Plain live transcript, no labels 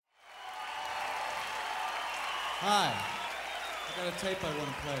Hi. I got a tape I want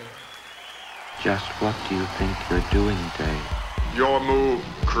to play. Just what do you think you're doing, Dave? Your move,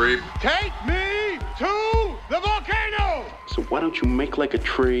 creep. Take me to the volcano! So why don't you make like a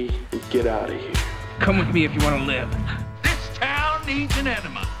tree and get out of here? Come with me if you want to live. This town needs an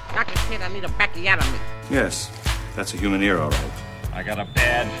enema. Dr. Kid, I need a backiotomy. Yes, that's a human ear, all right. I got a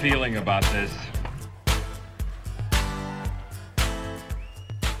bad feeling about this.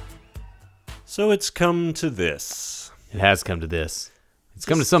 So it's come to this. It has come to this. It's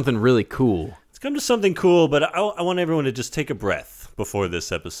come to something really cool. It's come to something cool, but I want everyone to just take a breath before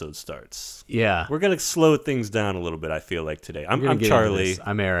this episode starts. Yeah. We're going to slow things down a little bit, I feel like, today. I'm Get Charlie. into this.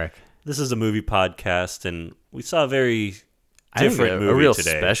 I'm Eric. This is a movie podcast, and we saw a very different movie a real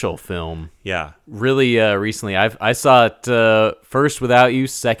today. special film. Yeah. Really recently. I saw it first without you,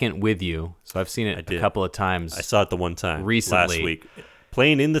 second with you. So I've seen it a couple of times. I saw it the one time recently. Last week.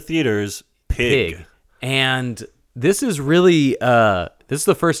 Playing in the theaters, Pig. And this is really, this is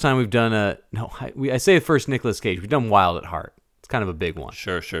the first time we've done I say first Nicolas Cage. We've done Wild at Heart. It's kind of a big one.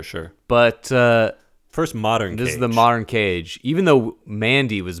 Sure. But first modern Cage. This is the modern Cage. Even though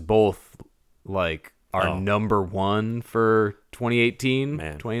Mandy was both like our number one for 2018,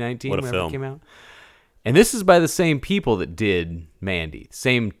 2019, what a whenever film. it came out. And this is by the same people that did Mandy,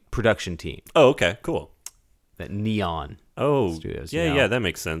 same production team. Oh, okay, cool. That Neon Studios. Yeah, that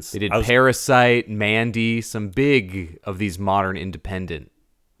makes sense. They did Parasite, Mandy, some big of these modern independent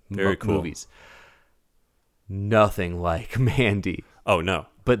movies. Nothing like Mandy. Oh, no.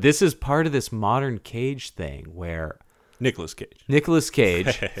 But this is part of this modern Cage thing where Nicolas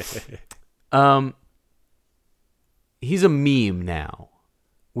Cage. He's a meme now,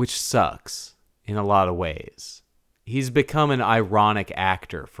 which sucks in a lot of ways. He's become an ironic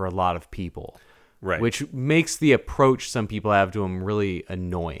actor for a lot of people. Right. Which makes the approach some people have to him really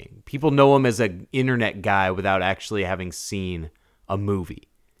annoying. People know him as an internet guy without actually having seen a movie.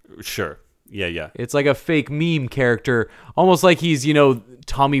 Sure. Yeah. It's like a fake meme character, almost like he's,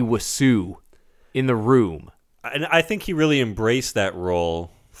 Tommy Wiseau in The Room. And I think he really embraced that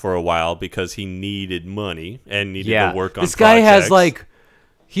role for a while because he needed money and needed to work on this guy projects. has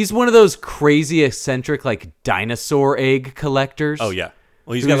he's one of those crazy eccentric dinosaur egg collectors. Oh yeah.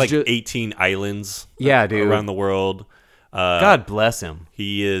 Well, he's got 18 islands around the world. God bless him.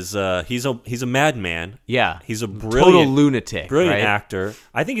 He is he's a madman. Yeah. He's a total lunatic. Brilliant right? actor.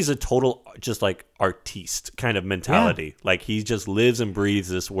 I think he's a total just artiste kind of mentality. Yeah. Like he just lives and breathes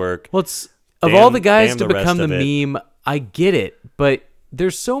this work. Well, of all the guys to become the meme, I get it, but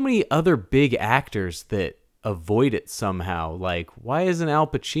there's so many other big actors that avoid it somehow. Like, why isn't Al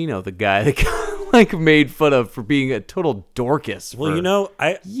Pacino the guy that got made fun of for being a total Dorcas for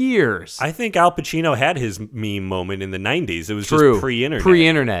years? I think Al Pacino had his meme moment in the 90s. It was True. Just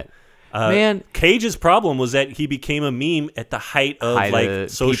pre-internet. Man, Cage's problem was that he became a meme at the height of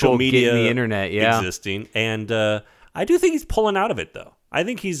social media, the internet, existing, and I do think he's pulling out of it though. I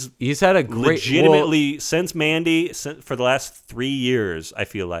think he's had a great legitimately since Mandy for the last 3 years. I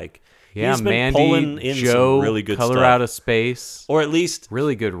feel like he's been Mandy, pulling in Joe, some really good Color stuff. Out of Space, or at least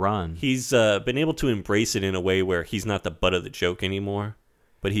really good run. He's been able to embrace it in a way where he's not the butt of the joke anymore,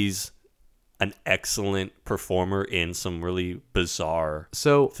 but he's an excellent performer in some really bizarre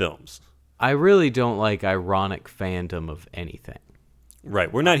films. I really don't like ironic fandom of anything.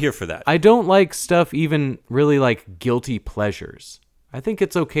 Right, we're not here for that. I don't like stuff even really like guilty pleasures. I think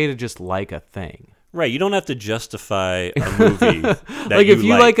it's okay to just like a thing. Right, you don't have to justify a movie that if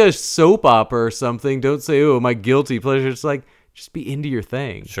you like a soap opera or something, don't say, "Oh, my guilty pleasure." It's like, just be into your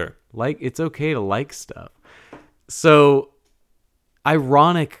thing. Sure. It's okay to like stuff. So,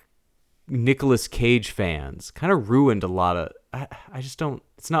 ironic Nicolas Cage fans kind of ruined a lot of... I just don't...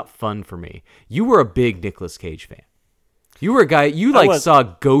 It's not fun for me. You were a big Nicolas Cage fan. You were a guy... You saw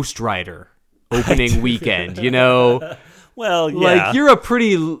Ghost Rider opening weekend, Well, yeah. You're a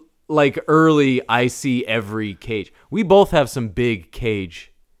pretty early I see every Cage. We both have some big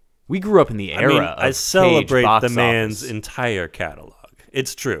Cage. We grew up in the era of I celebrate Cage box the man's office. entire catalog.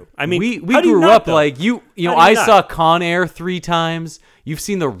 It's true. I mean, we how do you grew not, up though? I saw Con Air 3 times. You've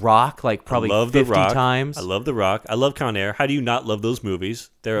seen The Rock probably 50 times. I love The Rock. I love Con Air. How do you not love those movies?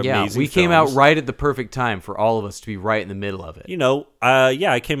 They're amazing. We came out right at the perfect time for all of us to be right in the middle of it.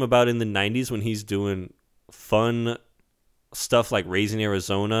 I came about in the 90s when he's doing fun stuff like Raising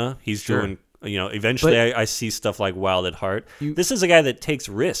Arizona. He's doing, eventually I see stuff like Wild at Heart. This is a guy that takes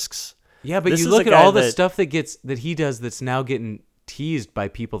risks. Yeah, but you look at all the stuff that he does that's now getting teased by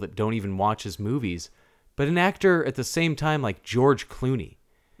people that don't even watch his movies. But an actor at the same time like George Clooney.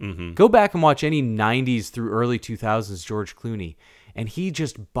 Mm-hmm. Go back and watch any 90s through early 2000s George Clooney. and he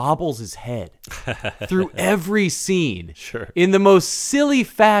just bobbles his head through every scene Sure. in the most silly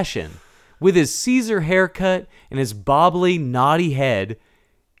fashion with his Caesar haircut and his bobbly, naughty head.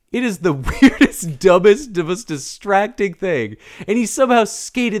 It is the weirdest, dumbest, most distracting thing, and he somehow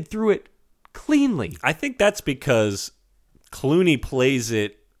skated through it cleanly. I think that's because Clooney plays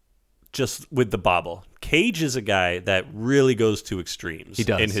it just with the bobble. Cage is a guy that really goes to extremes He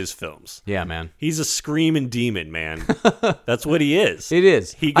does. in his films. Yeah, man. He's a screaming demon, man. That's what he is. It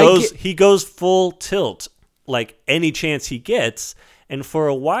is. He goes full tilt like any chance he gets. And for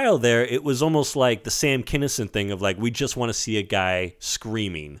a while there, it was almost like the Sam Kinison thing of like, we just want to see a guy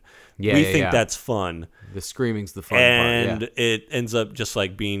screaming. Yeah, we yeah, think yeah. that's fun. The screaming's the fun And part. it ends up just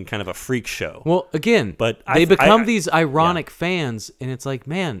like being kind of a freak show. Well, again, But they become I- these ironic fans, and it's like,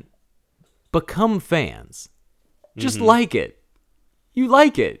 man, become fans. Just like it. You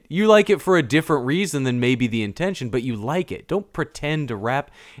like it. You like it for a different reason than maybe the intention, but you like it. Don't pretend to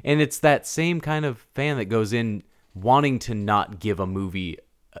rap. And it's that same kind of fan that goes in wanting to not give a movie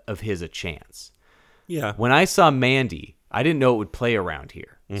of his a chance. Yeah. When I saw Mandy, I didn't know it would play around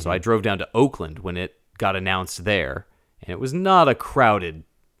here. So I drove down to Oakland when it got announced there, and it was not a crowded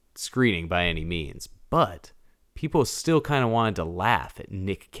screening by any means, but people still kind of wanted to laugh at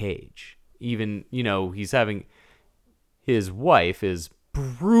Nick Cage. Even, he's having his wife is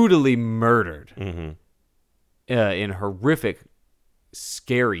brutally murdered in horrific,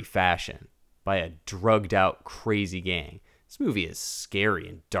 scary fashion by a drugged out, crazy gang. This movie is scary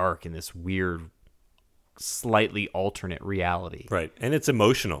and dark in this weird, slightly alternate reality. Right. And it's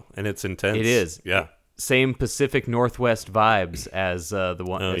emotional and it's intense. It is. Yeah. Same Pacific Northwest vibes as the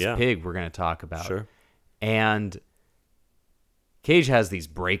one as yeah. Pig we're going to talk about. Sure. And Cage has these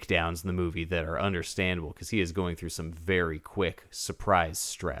breakdowns in the movie that are understandable because he is going through some very quick surprise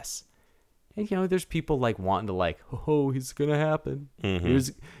stress. And there's people like wanting to like, oh, he's gonna happen.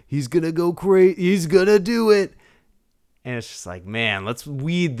 He's gonna go crazy. He's gonna do it. And it's just like, man, let's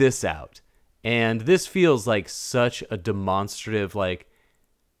weed this out. And this feels like such a demonstrative, like,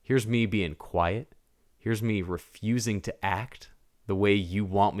 here's me being quiet. Here's me refusing to act the way you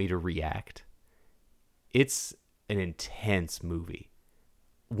want me to react. It's an intense movie.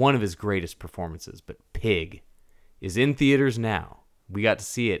 One of his greatest performances, but Pig is in theaters now. We got to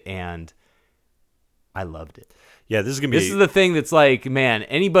see it, and I loved it. Yeah, this is going to be... This is the thing that's like, man,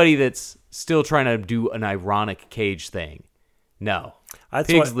 anybody that's still trying to do an ironic Cage thing, no.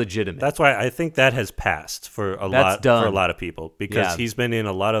 Pig's legitimate. That's why I think that has passed for a lot of people because he's been in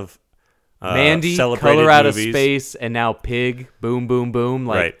a lot of Mandy, celebrated Color Out movies. of Space, and now Pig, boom, boom, boom.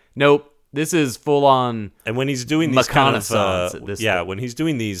 Like, Right. Nope, this is full on. And when he's doing these kind of McConaissance at this point. when he's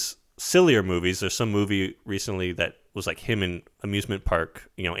doing these sillier movies, there's some movie recently that was like him in amusement park,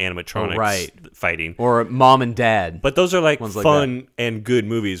 animatronics fighting, Or Mom and Dad. but those are like Ones like fun and good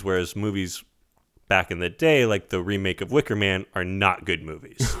movies, whereas movies back in the day, like the remake of Wicker Man, are not good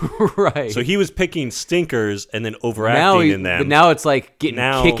movies. Right. So he was picking stinkers and then overacting in them. But now it's like getting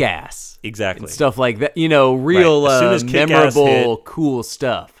Now- kick-ass. Exactly. And stuff like that. Real As soon as Kick-Ass memorable, hit- cool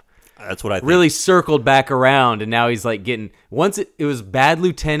stuff. That's what I think. Really circled back around, and now he's like getting... Once it was Bad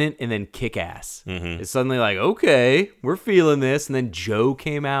Lieutenant and then Kick-Ass. It's suddenly like, okay, we're feeling this. And then Joe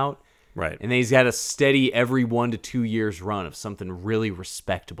came out. Right. And then he's had a steady every 1 to 2 years run of something really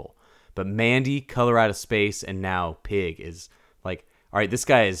respectable. But Mandy, Color Out of Space, and now Pig is like, all right, this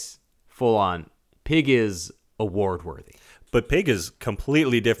guy is full on. Pig is award worthy. But Pig is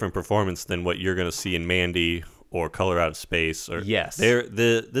completely different performance than what you're going to see in Mandy or Color Out of Space. Or Yes.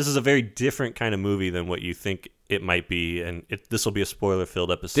 This is a very different kind of movie than what you think it might be, and this will be a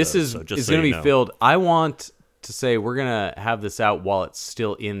spoiler-filled episode. This is so just is so going to you be know. filled. I want to say we're going to have this out while it's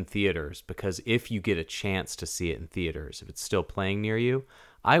still in theaters, because if you get a chance to see it in theaters, if it's still playing near you,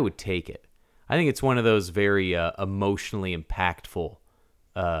 I would take it. I think it's one of those very emotionally impactful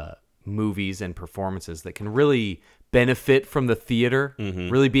movies and performances that can really benefit from the theater,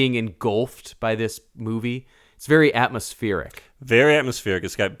 really being engulfed by this movie. It's very atmospheric. Very atmospheric.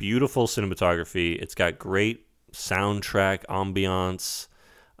 It's got beautiful cinematography. It's got great soundtrack, ambiance,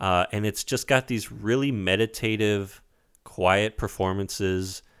 and it's just got these really meditative, quiet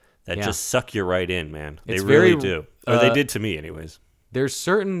performances that just suck you right in, man. It's they really very, do. Or they did to me, anyways. There's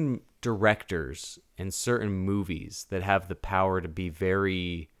certain directors and certain movies that have the power to be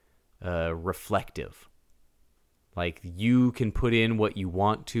very reflective. Like, you can put in what you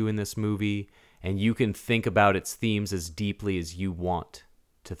want to in this movie, and you can think about its themes as deeply as you want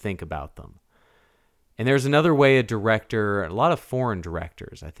to think about them. And there's another way a director, a lot of foreign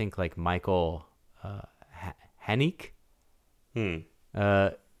directors, I think like Michael Haneke,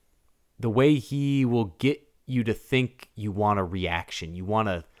 the way he will get you to think you want a reaction. You want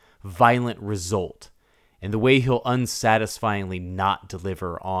a violent result. And the way he'll unsatisfyingly not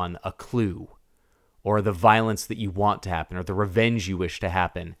deliver on a clue or the violence that you want to happen or the revenge you wish to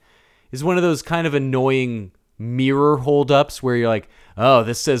happen is one of those kind of annoying mirror holdups where you're like, oh,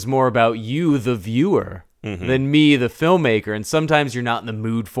 this says more about you, the viewer, than me, the filmmaker. And sometimes you're not in the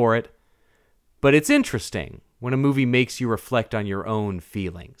mood for it. But it's interesting when a movie makes you reflect on your own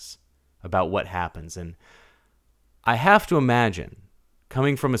feelings about what happens. And I have to imagine,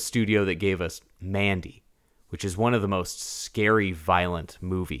 coming from a studio that gave us Mandy, which is one of the most scary, violent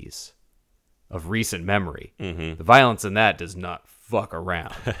movies of recent memory. The violence in that does not fuck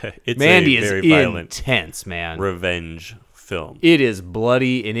around. Mandy is very violent, intense, man. Revenge film. It is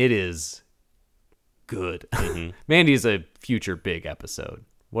bloody and it is good. Mandy is a future big episode.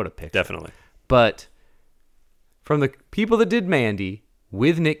 What a picture. Definitely. But from the people that did Mandy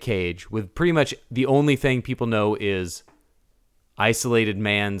with Nick Cage, with pretty much the only thing people know is isolated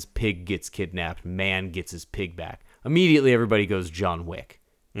man's pig gets kidnapped, man gets his pig back. Immediately everybody goes John Wick.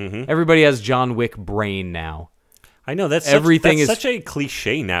 Everybody has John Wick brain now. I know that's such a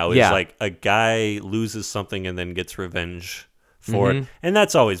cliche now. Is like a guy loses something and then gets revenge for it, and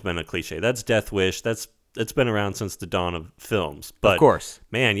that's always been a cliche. That's Death Wish. It's been around since the dawn of films. But of course,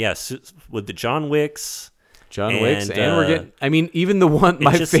 man, yes, with the John Wicks, and we're getting. I mean, even the one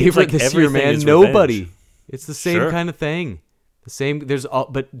my favorite like this year, man. Nobody. It's the same kind of thing. The same.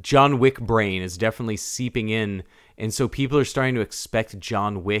 But John Wick brain is definitely seeping in, and so people are starting to expect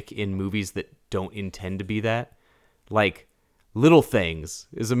John Wick in movies that don't intend to be that. Like Little Things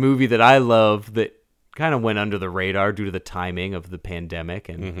is a movie that I love that kind of went under the radar due to the timing of the pandemic,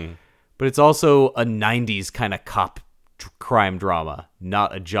 and but it's also a 90s kind of cop crime drama,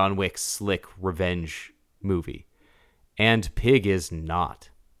 not a John Wick slick revenge movie. And Pig is not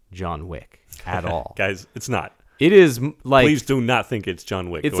John Wick at all. Guys, it's not. It is like... Please do not think it's John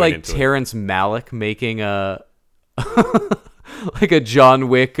Wick. It's like Terrence Malick making a... like a John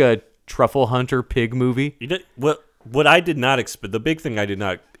Wick truffle hunter pig movie. What I did not expect, the big thing I did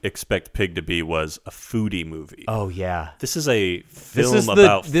not expect Pig to be was a foodie movie. Oh, yeah. This is a film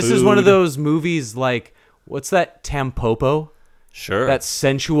about food. This is one of those movies like, what's that, Tampopo? Sure. That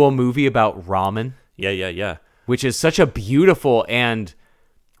sensual movie about ramen. Yeah. Which is such a beautiful and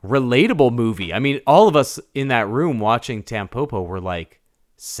relatable movie. I mean, all of us in that room watching Tampopo were like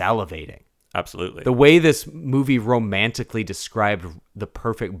salivating. Absolutely. The way this movie romantically described the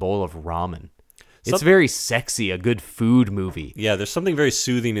perfect bowl of ramen. It's very sexy, a good food movie. Yeah, there's something very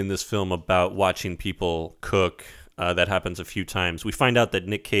soothing in this film about watching people cook. That happens a few times. We find out that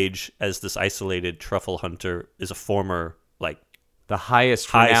Nick Cage, as this isolated truffle hunter, is a former, like... the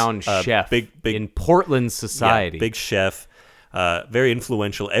highest renowned chef in Portland society. Yeah, big chef. Very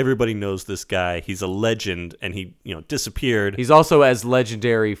influential. Everybody knows this guy. He's a legend, and he disappeared. He's also as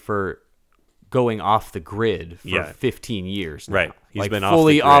legendary for going off the grid for 15 years now. Right. He's been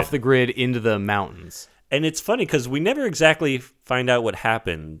fully off the grid into the mountains. And it's funny because we never exactly find out what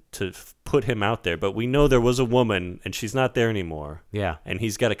happened to put him out there, but we know there was a woman, and she's not there anymore. Yeah. And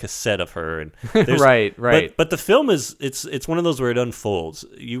he's got a cassette of her. And right. But the film is, it's one of those where it unfolds.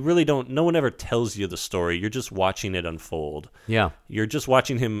 You really don't, no one ever tells you the story. You're just watching it unfold. Yeah. You're just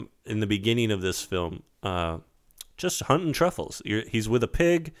watching him in the beginning of this film, just hunting truffles. He's with a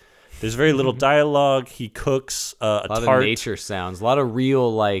pig. There's very little dialogue. He cooks a lot tart. Of nature sounds, a lot of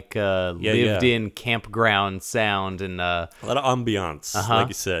real lived-in campground sound, and a lot of ambiance, like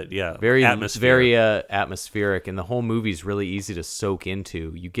you said. Yeah, very atmospheric, and the whole movie's really easy to soak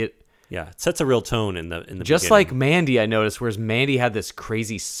into. You get it sets a real tone in the just beginning. like Mandy. I noticed, whereas Mandy had this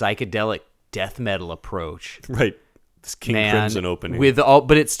crazy psychedelic death metal approach, right? This King Crimson opening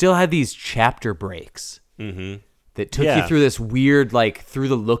but it still had these chapter breaks. That took you through this weird, like, through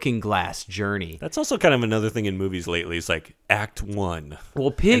the looking glass journey. That's also kind of another thing in movies lately. It's like Act 1.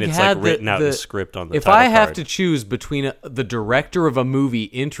 Well, Pig and it's had like written out in the script on the If title I have card. to choose between the director of a movie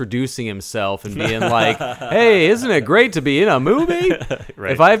introducing himself and being like, hey, isn't it great to be in a movie?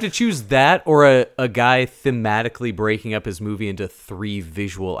 Right. If I have to choose that or a guy thematically breaking up his movie into 3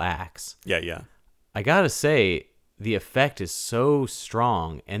 visual acts. Yeah. I gotta say, the effect is so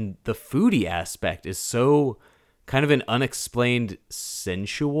strong, and the foodie aspect is so... kind of an unexplained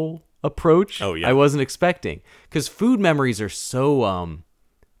sensual approach. Oh, yeah. I wasn't expecting. Because food memories are so, I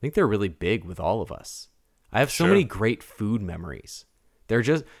think they're really big with all of us. I have so many great food memories. They're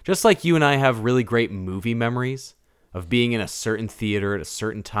just like you and I have really great movie memories of being in a certain theater at a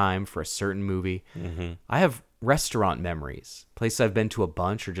certain time for a certain movie. I have restaurant memories, places I've been to a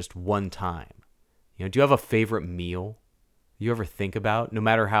bunch or just one time. Do you have a favorite meal you ever think about, no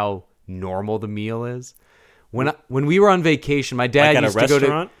matter how normal the meal is? When we were on vacation, my dad Like at a used to go to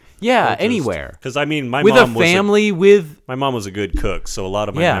restaurant? anywhere. Because I mean, my With mom a family, my mom was a good cook, so a lot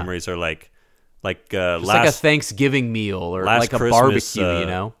of my memories are like like a Thanksgiving meal or like a barbecue, you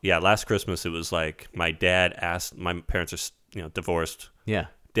know? Yeah, last Christmas it was like my dad asked. My parents are divorced. Yeah.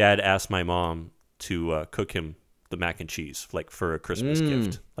 Dad asked my mom to cook him the mac and cheese like for a Christmas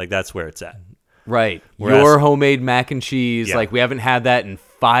gift. Like that's where it's at. Right. Whereas, your homemade mac and cheese. Like we haven't had that in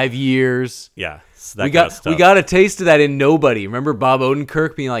 5 years. Yeah. So that kind of stuff. We got a taste of that in Nobody. Remember Bob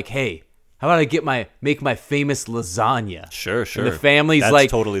Odenkirk being like, "Hey, how about I make my famous lasagna?" Sure. And the family's That's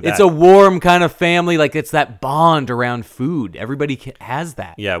like, totally that. it's a warm kind of family. Like it's that bond around food. Everybody has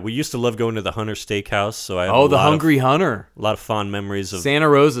that. Yeah, we used to love going to the Hunter Steakhouse. So I have the Hungry Hunter. A lot of fond memories of Santa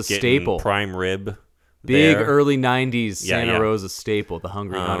Rosa getting staple. prime rib. Big there. early 90s Santa yeah. Rosa staple, the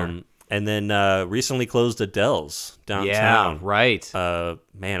Hungry Hunter. And then recently closed Adele's downtown. Yeah, right.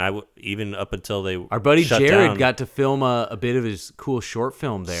 Man, even up until our buddy shut Jared down, got to film a bit of his cool short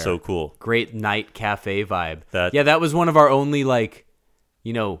film there. So cool. Great night cafe vibe. That was one of our only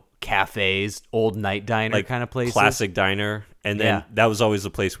cafes, old night diner kind of places. Classic diner. And then that was always the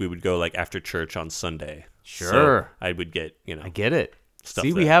place we would go like after church on Sunday. Sure. So I would get, I get it. Stuff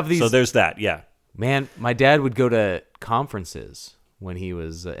See, there. we have these. So there's that, yeah. Man, my dad would go to conferences when he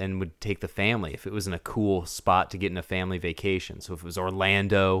was and would take the family if it was in a cool spot to get in a family vacation. So if it was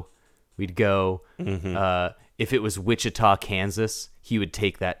Orlando, we'd go. Mm-hmm. If it was Wichita, Kansas, he would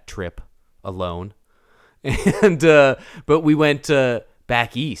take that trip alone. And but we went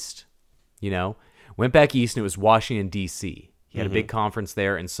back east, went back east, and it was Washington, D.C. He had a big conference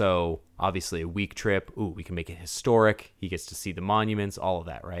there, and so obviously a week trip. Ooh, we can make it historic. He gets to see the monuments, all of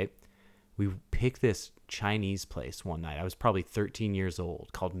that, right? We picked this Chinese place one night. I was probably 13 years old,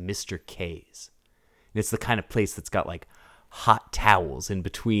 called Mr. K's. And it's the kind of place that's got like hot towels in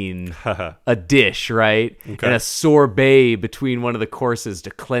between a dish, right? Okay. And a sorbet between one of the courses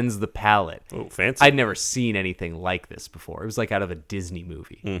to cleanse the palate. Oh, fancy. I'd never seen anything like this before. It was like out of a Disney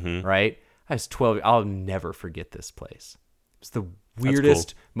movie, right? I was 12. I'll never forget this place. It's the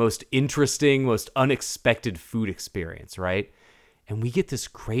weirdest, most interesting, most unexpected food experience, right? And we get this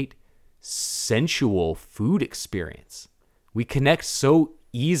great sensual food experience. We connect so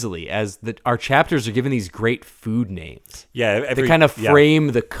easily as our chapters are given these great food names. Yeah, they kind of frame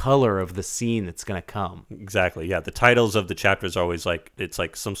the color of the scene that's going to come. Exactly. Yeah, the titles of the chapters are always like it's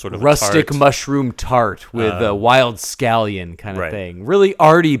like some sort of rustic tart. Mushroom tart with a wild scallion kind of right. thing. Really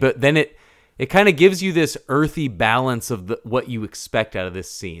arty, but then it kind of gives you this earthy balance of what you expect out of this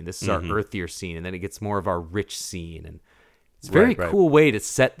scene. This is our earthier scene, and then it gets more of our rich scene. And it's a very cool way to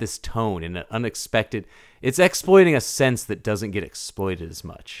set this tone in an unexpected. It's exploiting a sense that doesn't get exploited as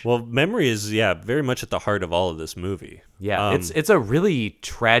much. Well, memory is very much at the heart of all of this movie. Yeah, it's a really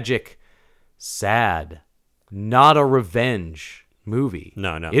tragic, sad, not a revenge movie.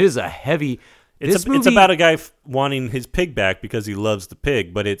 No. It is a heavy. It's about a guy wanting his pig back because he loves the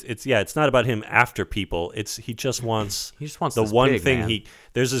pig, but it's not about him after people. He just wants the one pig, thing man.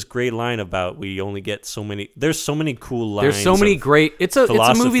 There's this great line about we only get so many. There's so many cool lines. There's so many great. It's a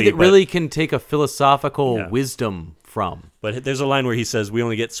movie that really can take a philosophical wisdom from. But there's a line where he says we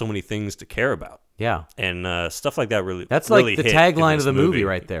only get so many things to care about. Yeah, and stuff like that really. That's really like the hit tagline in of the this movie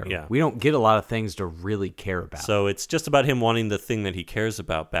right there. Yeah, we don't get a lot of things to really care about. So it's just about him wanting the thing that he cares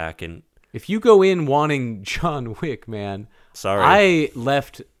about back. And if you go in wanting John Wick, man, sorry, I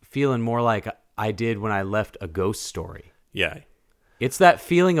left feeling more like I did when I left A Ghost Story. Yeah. It's that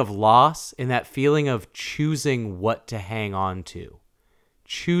feeling of loss and that feeling of choosing what to hang on to,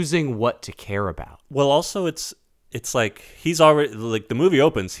 choosing what to care about. Well, also it's like he's already like the movie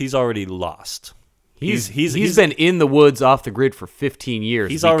opens. He's already lost. He's been in the woods off the grid for 15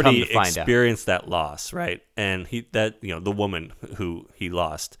 years. He's already experienced that loss, right? And the woman who he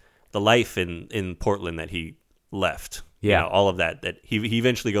lost, the life in Portland that he left. Yeah, all of that he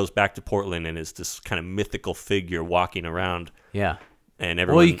eventually goes back to Portland and is this kind of mythical figure walking around. Yeah. And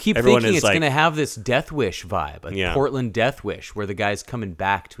everyone, you keep thinking it's going to have this Death Wish vibe, a Portland Death Wish, where the guy's coming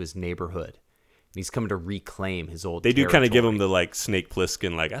back to his neighborhood. And he's coming to reclaim his old They do territory. kind of give him the like Snake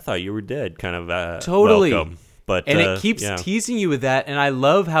Plissken, like I thought you were dead, kind of totally. welcome. But it keeps teasing you with that, and I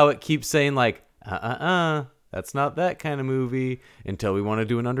love how it keeps saying like, that's not that kind of movie until we want to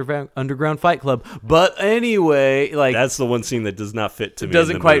do an underground fight club. But anyway, like that's the one scene that does not fit to me. It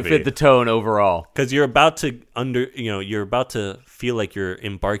doesn't quite fit the tone overall. Because you're about to feel like you're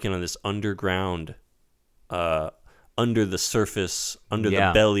embarking on this underground under the surface, under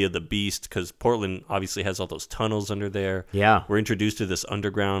the belly of the beast, because Portland obviously has all those tunnels under there. Yeah. We're introduced to this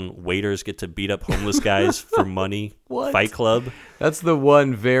underground. Waiters get to beat up homeless guys for money. What? Fight Club. That's the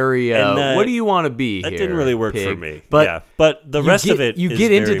one very, what do you want to be that here, didn't really work pig? for me. But, but the rest of it you is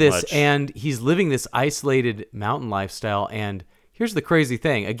get into very this, much... and he's living this isolated mountain lifestyle, and here's the crazy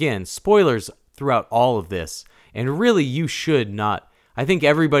thing. Again, spoilers throughout all of this, and really you should not... I think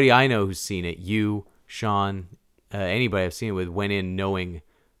everybody I know who's seen it, you, Sean... anybody I've seen it with went in knowing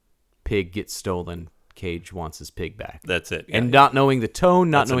pig gets stolen, Cage wants his pig back. That's it. And not knowing the tone,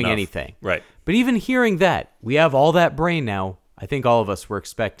 not That's knowing enough. anything. Right. But even hearing that, we have all that brain now. I think all of us were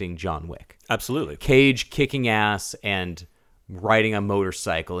expecting John Wick. Absolutely. Cage kicking ass and riding a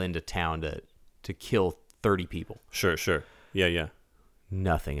motorcycle into town to kill 30 people. Sure. Yeah.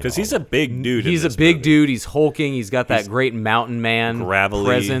 Nothing. Because he's a big dude. He's a big dude. He's hulking. He's got that great mountain man gravelly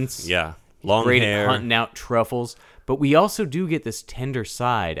presence. Yeah. Long great hair. at hunting out truffles. But we also do get this tender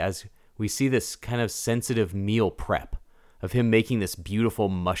side as we see this kind of sensitive meal prep of him making this beautiful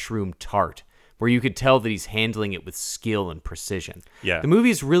mushroom tart where you could tell that he's handling it with skill and precision. Yeah. The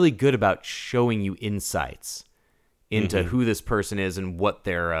movie is really good about showing you insights into who this person is and what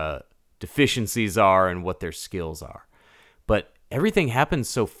their deficiencies are and what their skills are. But everything happens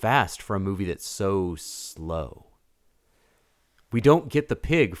so fast for a movie that's so slow. We don't get the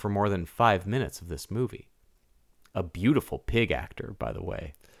pig for more than 5 minutes of this movie. A beautiful pig actor, by the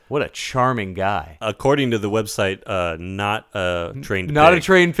way. What a charming guy. According to the website, not a trained pig. Not a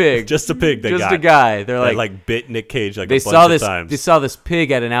trained pig. Just a pig. Just a guy. They're that like bit Nick Cage like they a bunch saw of this. times. They saw this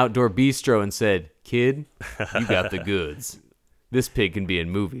pig at an outdoor bistro and said, "Kid, you got the goods. This pig can be in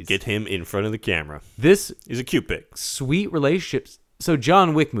movies. Get him in front of the camera. This He's a cute pig. sweet relationships." So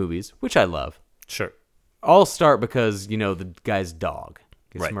John Wick movies, which I love, Sure. all start because the guy's dog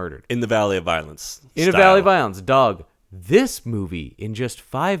gets murdered in the Valley of Violence. in a Valley of Violence. Dog. This movie, in just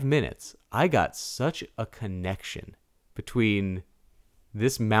 5 minutes, I got such a connection between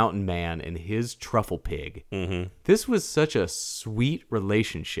this mountain man and his truffle pig. Mm-hmm. This was such a sweet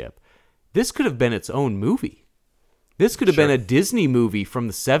relationship. This could have been its own movie. This could have been a Disney movie from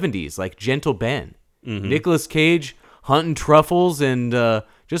the 70s, like Gentle Ben. Mm-hmm. Nicolas Cage hunting truffles and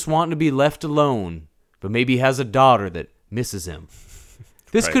just wanting to be left alone, but maybe has a daughter that misses him.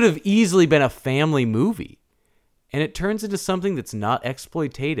 This could have easily been a family movie. And it turns into something that's not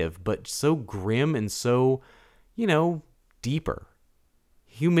exploitative, but so grim and so, deeper.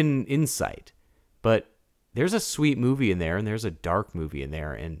 Human insight. But there's a sweet movie in there, and there's a dark movie in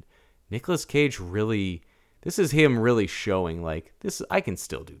there. And Nicolas Cage this is him really showing, I can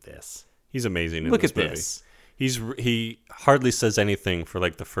still do this. He's amazing in Look this at movie. this. He hardly says anything for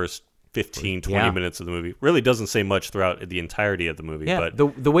the first 15, 20 minutes of the movie. Really doesn't say much throughout the entirety of the movie. Yeah,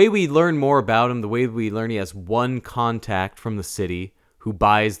 But the way we learn more about him, the way we learn he has one contact from the city who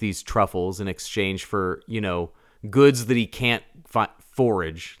buys these truffles in exchange for, goods that he can't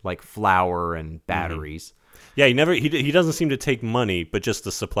forage, like flour and batteries. Yeah, he doesn't seem to take money, but just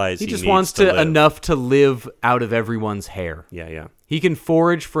the supplies he just needs wants to live. enough to live out of everyone's hair. Yeah. He can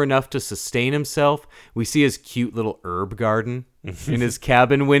forage for enough to sustain himself. We see his cute little herb garden in his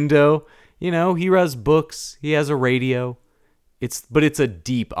cabin window. He has books. He has a radio. But it's a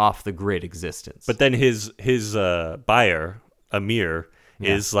deep off the grid existence. But then his buyer, Amir,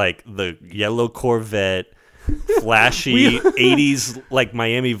 is like the yellow Corvette, flashy 80s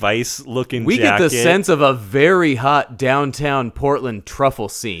Miami Vice looking we jacket. get the sense of a very hot downtown Portland truffle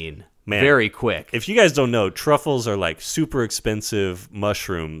scene. Man, very quick. If you guys don't know, truffles are super expensive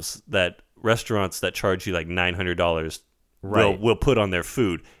mushrooms that restaurants that charge you $900 will put on their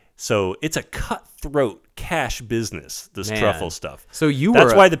food. So it's a cutthroat cash business, this truffle stuff. So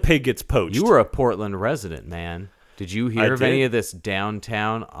that's why the pig gets poached. You were a Portland resident, man. Did you hear of did. any of this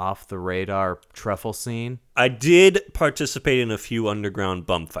downtown off the radar truffle scene? I did participate in a few underground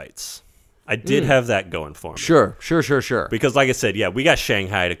bum fights. I did have that going for me. Sure. Because like I said, we got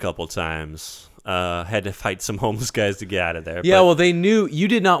shanghaied a couple times. Had to fight some homeless guys to get out of there. Yeah, well, they knew you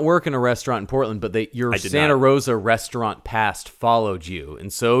did not work in a restaurant in Portland, but your Santa Rosa restaurant past followed you,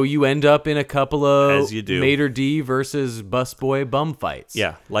 and so you end up in a couple of As you do. Mater D versus busboy bum fights.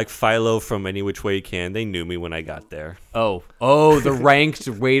 Yeah, like Philo from Any Which Way You Can. They knew me when I got there. Oh, the ranked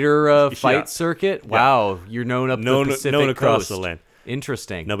waiter fight circuit. Wow, you're known up the Pacific known across coast. the land.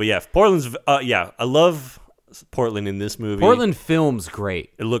 Interesting. No, but Portland's. I love Portland in this movie. Portland film's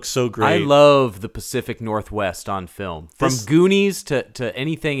great. It looks so great. I love the Pacific Northwest on film. From Goonies to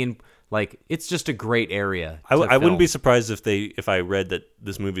anything in it's just a great area. I wouldn't be surprised if I read that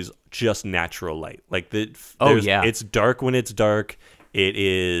this movie's just natural light. It's dark when it's dark. It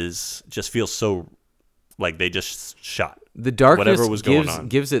is just feels so Like they just shot. The darkness whatever was going on.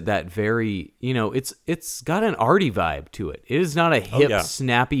 gives it that very, it's got an arty vibe to it. It is not a hip,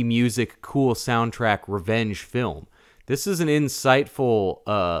 snappy music, cool soundtrack revenge film. This is an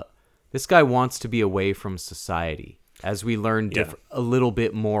insightful, this guy wants to be away from society, as we learn a little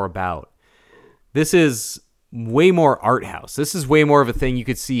bit more about. This is way more art house. This is way more of a thing you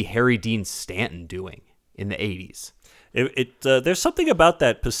could see Harry Dean Stanton doing in the 80s. There's something about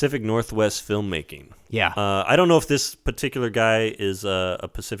that Pacific Northwest filmmaking. Yeah. I don't know if this particular guy is a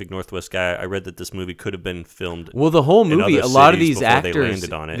Pacific Northwest guy. I read that this movie could have been filmed. Well, the whole movie, a lot of these actors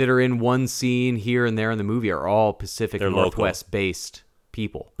that are in one scene here and there in the movie are all Pacific Northwest based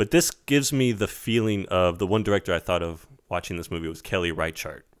people. But this gives me the feeling of the one director I thought of watching this movie was Kelly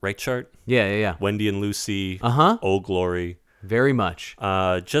Reichardt. Reichardt? Yeah. Wendy and Lucy. Old Glory. Very much.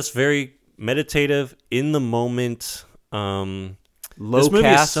 Just very meditative, in the moment. Low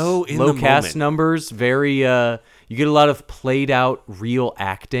cast numbers. Very. You get a lot of played out real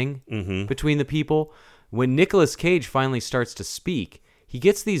acting between the people. When Nicolas Cage finally starts to speak, he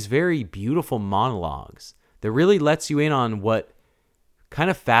gets these very beautiful monologues that really lets you in on what kind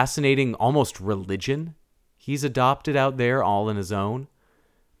of fascinating, almost religion he's adopted out there all on his own,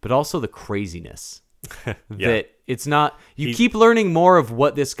 but also the craziness. That it's not. You keep learning more of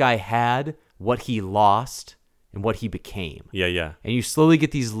what this guy had, what he lost, and what he became. Yeah. And you slowly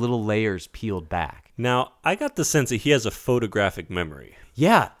get these little layers peeled back. Now, I got the sense that he has a photographic memory.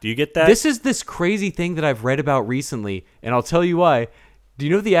 Yeah. Do you get that? This is this crazy thing that I've read about recently, and I'll tell you why. Do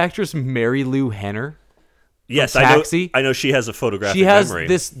you know the actress Mary Lou Henner? Yes, Taxi? I know she has a photographic memory.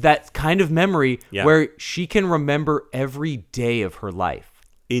 She has that kind of memory where she can remember every day of her life.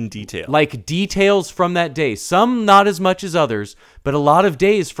 In detail. Like details from that day. Some not as much as others, but a lot of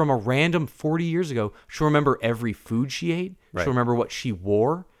days from a random 40 years ago. She'll remember every food she ate. Right. She'll remember what she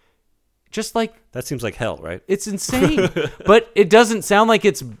wore. Just like... That seems like hell, right? It's insane. But it doesn't sound like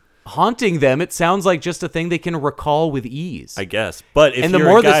it's haunting them. It sounds like just a thing they can recall with ease. I guess. But if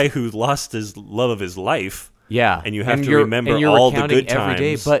you're a guy who lost his love of his life... Yeah. And you have to remember all the good times.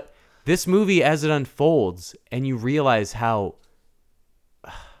 Every day. But this movie, as it unfolds, and you realize how...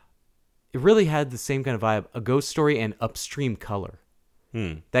 It really had the same kind of vibe, a ghost story and Upstream Color.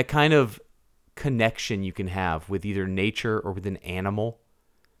 That kind of connection you can have with either nature or with an animal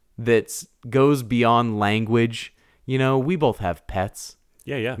that goes beyond language. You know, we both have pets.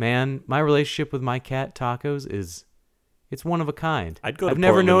 Yeah. Man, my relationship with my cat, Tacos, it's one of a kind. I've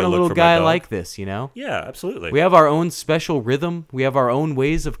never known a little guy like this, you know? Yeah, absolutely. We have our own special rhythm. We have our own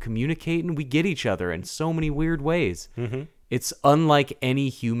ways of communicating. We get each other in so many weird ways. Mm-hmm. It's unlike any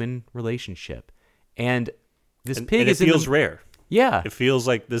human relationship. And this pig it feels rare. Yeah. It feels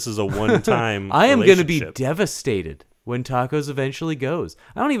like this is a one-time I am going to be devastated when Tacos eventually goes.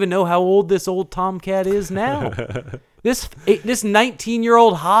 I don't even know how old this old tomcat is now. This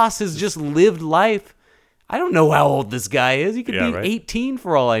 19-year-old Haas has just lived life. I don't know how old this guy is. He could be 18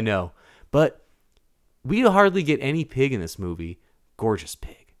 for all I know. But we hardly get any pig in this movie. Gorgeous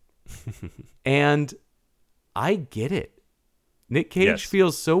pig. And I get it. Nick Cage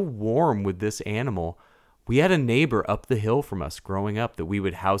feels so warm with this animal. We had a neighbor up the hill from us growing up that we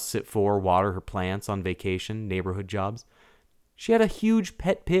would house sit for, water her plants on vacation, neighborhood jobs. She had a huge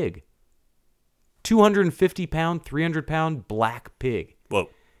pet pig. 250-pound, 300-pound black pig. Whoa,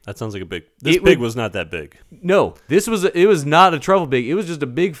 that sounds like a big... This pig was not that big. No, it was not a truffle pig. It was just a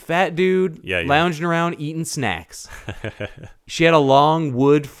big fat dude lounging around eating snacks. She had a long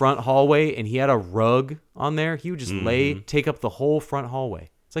wood front hallway, and he had a rug on there. He would just take up the whole front hallway.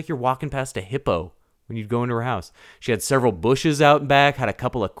 It's like you're walking past a hippo when you'd go into her house. She had several bushes out back, had a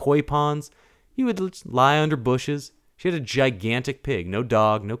couple of koi ponds. He would just lie under bushes. She had a gigantic pig. No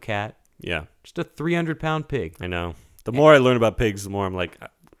dog, no cat. Yeah. Just a 300-pound pig. I know. The more I learn about pigs, the more I'm like...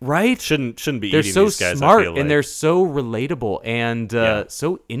 Right? Shouldn't be they're eating so these guys, smart, I feel like. and they're so relatable and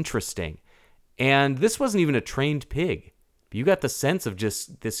so interesting. And this wasn't even a trained pig. You got the sense of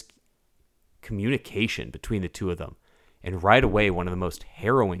just this communication between the two of them. And right away, one of the most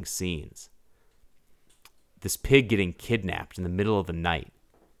harrowing scenes. This pig getting kidnapped in the middle of the night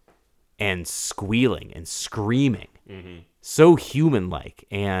and squealing and screaming. Mm-hmm. So human-like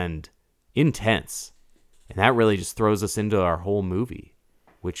and intense. And that really just throws us into our whole movie,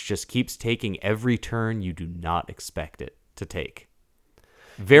 which just keeps taking every turn you do not expect it to take.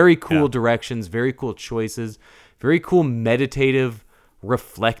 Very cool directions, very cool choices, very cool meditative,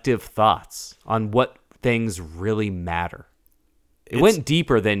 reflective thoughts on what things really matter. It went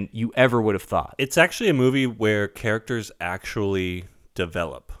deeper than you ever would have thought. It's actually a movie where characters actually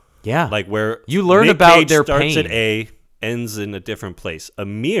develop. Yeah. Like where you learn Nick about Cage their starts pain. at A, ends in a different place.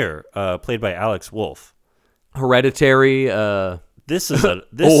 Amir, played by Alex Wolff, Hereditary. This is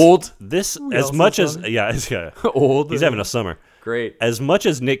Old. This Who as else much is as on yeah. Old. He's having a summer. Great. As much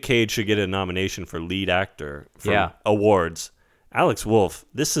as Nick Cage should get a nomination for lead actor for awards, Alex Wolff,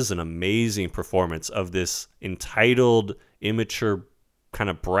 this is an amazing performance of this entitled, immature kind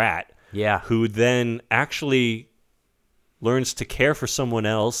of brat. Yeah. Who then actually learns to care for someone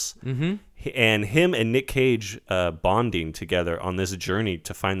else. Mm-hmm. And him and Nick Cage bonding together on this journey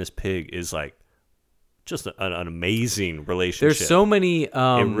to find this pig is like just an amazing relationship. There's so many it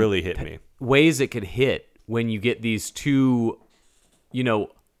really hit me. Ways it could hit when you get these two,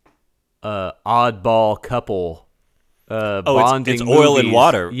 oddball couple bonding. It's oil movies. and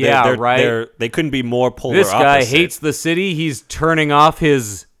water. Yeah, right. They couldn't be more polar This guy opposite. hates the city. He's turning off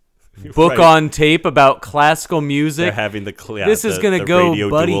his book Right. on tape about classical music. They're having This is going to go radio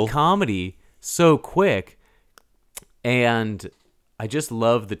buddy duel. comedy so quick. And I just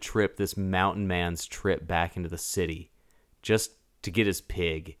love the trip, this mountain man's trip back into the city just to get his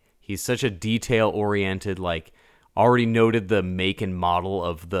pig. He's such a detail-oriented, already noted the make and model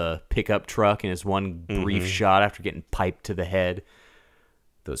of the pickup truck in his one brief shot after getting piped to the head.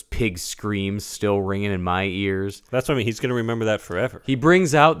 Those pig screams still ringing in my ears. That's what I mean. He's going to remember that forever. He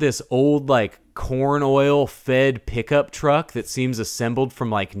brings out this old, corn oil fed pickup truck that seems assembled from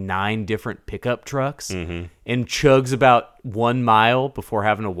 9 different pickup trucks and chugs about 1 mile before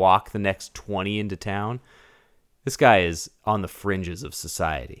having to walk the next 20 into town. This guy is on the fringes of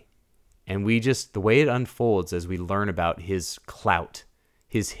society. And the way it unfolds as we learn about his clout,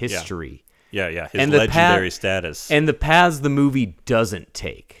 his history. Yeah. His and legendary status. And the paths the movie doesn't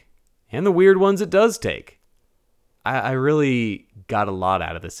take. And the weird ones it does take. I really got a lot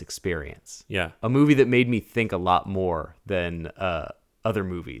out of this experience. Yeah. A movie that made me think a lot more than other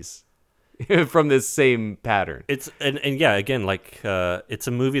movies from this same pattern. It's it's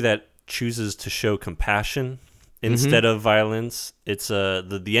a movie that chooses to show compassion instead of violence. It's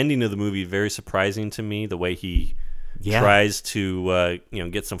the ending of the movie very surprising to me, the way he tries to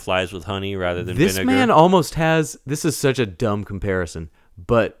get some flies with honey rather than this vinegar. Man almost has, this is such a dumb comparison,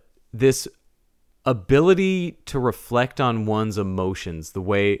 but this ability to reflect on one's emotions, the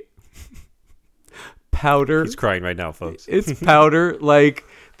way Powder. He's crying right now, folks. It's Powder,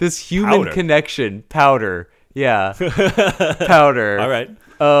 this human connection. Powder, yeah, Powder. All right.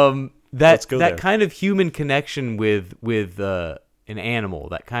 That kind of human connection with an animal,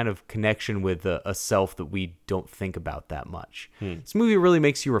 that kind of connection with a self that we don't think about that much. This movie really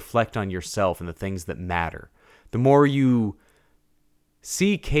makes you reflect on yourself and the things that matter. The more you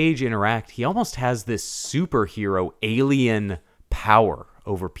see Cage interact, he almost has this superhero alien power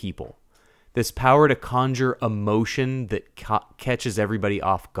over people. This power to conjure emotion that catches everybody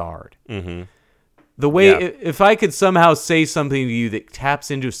off guard. Mm-hmm. The way, if I could somehow say something to you that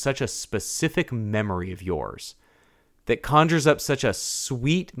taps into such a specific memory of yours, that conjures up such a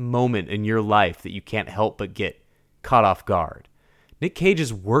sweet moment in your life that you can't help but get caught off guard. Nick Cage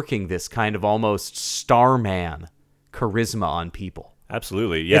is working this kind of almost Starman charisma on people.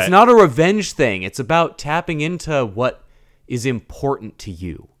 Absolutely, yeah. It's not a revenge thing. It's about tapping into what is important to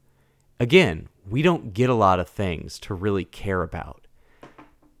you. Again, we don't get a lot of things to really care about.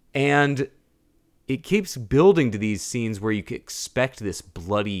 And it keeps building to these scenes where you could expect this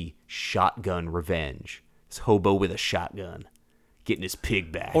bloody shotgun revenge. This hobo with a shotgun getting his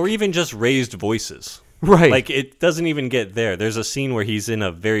pig back. Or even just raised voices. Right. It doesn't even get there. There's a scene where he's in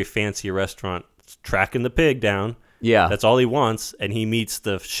a very fancy restaurant tracking the pig down. Yeah. That's all he wants. And he meets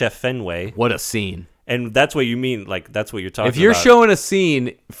the Chef Fenway. What a scene. And that's what you mean. That's what you're talking about. If you're showing a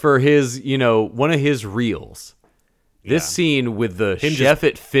scene for his, one of his reels, this scene with the chef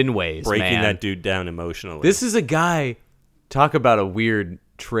at Fenway's, breaking that dude down emotionally. This is a guy, talk about a weird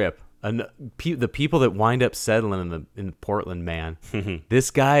trip. The people that wind up settling in Portland, man.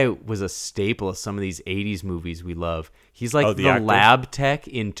 This guy was a staple of some of these 80s movies we love. He's like the lab tech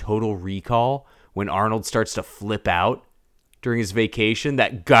in Total Recall when Arnold starts to flip out during his vacation.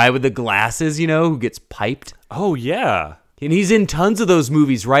 That guy with the glasses, who gets piped. Oh, yeah. And he's in tons of those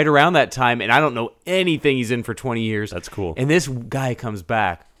movies right around that time, and I don't know anything he's in for 20 years. That's cool. And this guy comes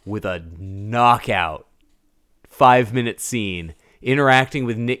back with a knockout 5-minute scene interacting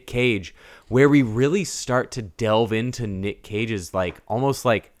with Nick Cage, where we really start to delve into Nick Cage's almost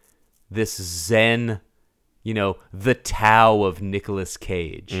like this Zen, the Tao of Nicolas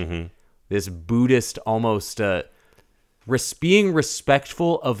Cage. Mm-hmm. This Buddhist almost being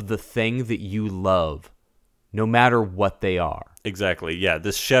respectful of the thing that you love, no matter what they are. Exactly. Yeah.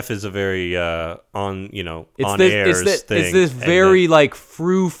 This chef is a very on airs thing. It's this very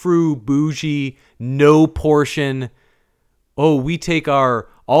frou-frou bougie, no portion. Oh, we take our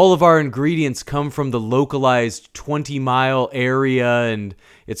all of our ingredients come from the localized 20-mile area, and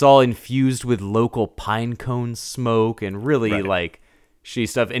it's all infused with local pine cone smoke and really like shitty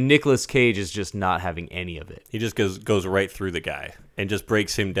stuff. And Nicolas Cage is just not having any of it. He just goes right through the guy and just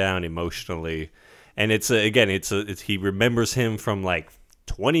breaks him down emotionally. And it's he remembers him from like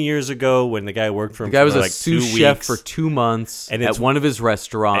 20 years ago when the guy worked for him. The guy was for a like sous 2 chef weeks. for 2 months And at one of his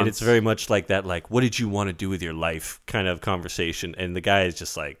restaurants. And it's very much like that, like, what did you want to do with your life kind of conversation. And the guy is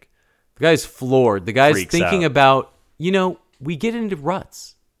just like... The guy's floored. The guy's freaks thinking out. about, we get into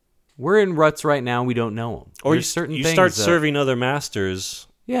ruts. We're in ruts right now. We don't know them. Or There's certain you things start that- serving other masters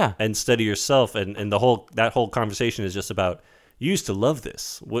Yeah. instead of yourself. And that whole conversation is just about, you used to love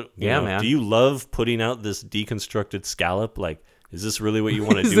this. Man. Do you love putting out this deconstructed scallop? Like, is this really what you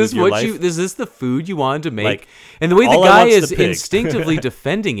want to Is do this with your life? is this the food you wanted to make? Like, and the way the all I guy want's is the pig. instinctively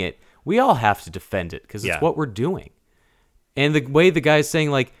defending it, we all have to defend it because it's Yeah. what we're doing. And the way the guy's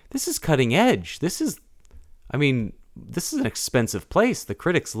saying, like, this is cutting edge. This is an expensive place. The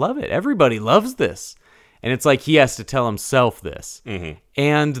critics love it. Everybody loves this. And it's like he has to tell himself this. Mm-hmm.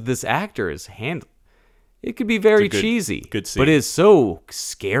 And this actor is it could be very cheesy, good scene. but it is so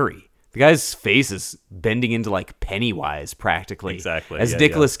scary. The guy's face is bending into like Pennywise practically. Exactly, As yeah,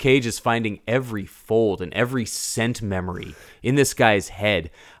 Nicolas Cage is finding every fold and every scent memory in this guy's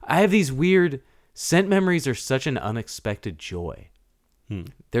head. I have these weird scent memories are such an unexpected joy.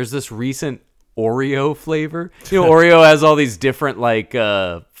 There's this recent Oreo flavor. Oreo has all these different like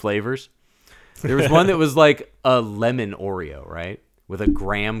flavors. There was one that was like a lemon Oreo, right? With a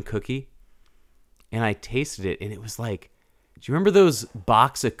graham cookie. And I tasted it and it was like, do you remember those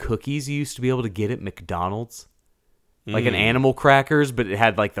box of cookies you used to be able to get at McDonald's? Like an Animal Crackers, but it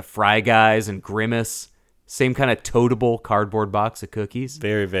had like the Fry Guys and Grimace. Same kind of toteable cardboard box of cookies.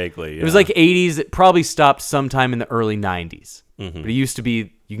 Very vaguely, yeah. It was like 80s. It probably stopped sometime in the early 90s. But it used to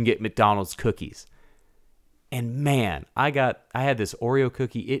be you can get McDonald's cookies. And man, I had this Oreo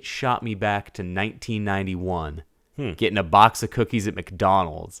cookie. It shot me back to 1991. Getting a box of cookies at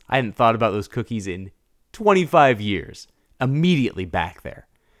McDonald's. I hadn't thought about those cookies in 25 years. Immediately back there.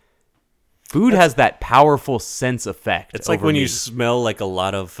 Food has that powerful sense effect. It's like over when me. you smell like a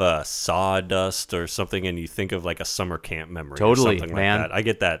lot of sawdust or something, and you think of like a summer camp memory. Totally, or something man. Like that. I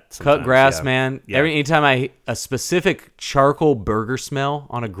get that. Sometimes, cut grass, yeah. man. Yeah. Anytime a specific charcoal burger smell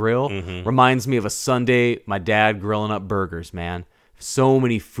on a grill reminds me of a Sunday my dad grilling up burgers, man. So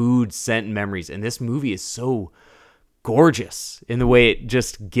many food scent memories, and this movie is so gorgeous in the way it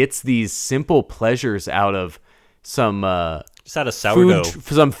just gets these simple pleasures out of some just out of sourdough.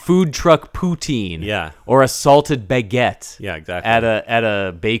 some food truck poutine, Yeah. or a salted baguette, Yeah, exactly. at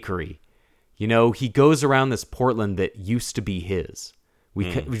a bakery. He goes around this Portland that used to be his.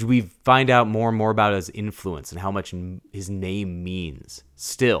 We find out more and more about his influence and how much his name means.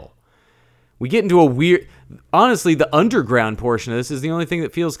 Still, we get into a weird. Honestly, the underground portion of this is the only thing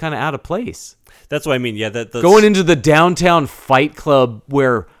that feels kind of out of place. That's what I mean. Yeah, that's Going into the downtown fight club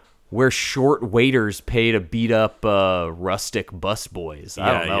where short waiters pay to beat up rustic busboys.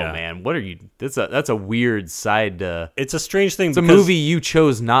 I don't know, yeah. man. What are you? That's a weird side. It's a strange thing. It's a because movie you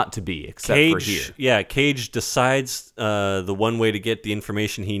chose not to be, except for here. Yeah, Cage decides the one way to get the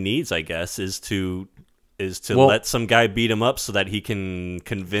information he needs, I guess, is to let some guy beat him up so that he can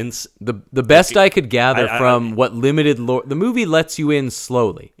convince. The best I could gather from what limited lore, the movie lets you in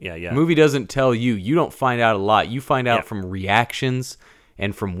slowly. Yeah. The movie doesn't tell you. You don't find out a lot. You find out from reactions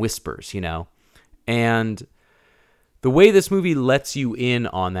and from whispers, And the way this movie lets you in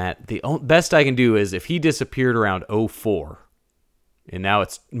on that, the best I can do is if he disappeared around 2004, and now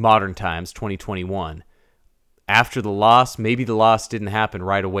it's modern times, 2021. After the loss, maybe the loss didn't happen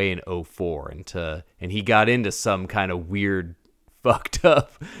right away in 2004, and he got into some kind of weird, fucked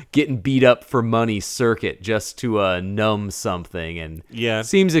up, getting beat up for money circuit just to numb something, and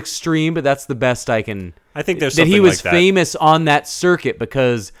seems extreme, but that's the best I can. I think there's that something he was like that. famous on that circuit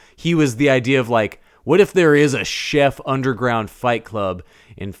because he was the idea of like, what if there is a chef underground fight club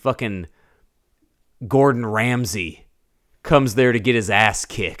and fucking Gordon Ramsay comes there to get his ass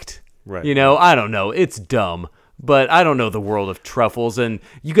kicked? Right. I don't know. It's dumb, but I don't know the world of truffles. And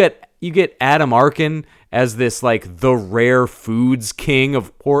you get Adam Arkin as this like the rare foods king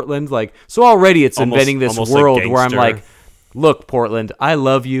of Portland. Like, so already it's inventing this almost world like where I'm gangster. like, look, Portland, I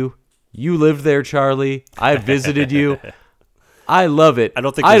love you. You lived there, Charlie. I visited you. I love it. I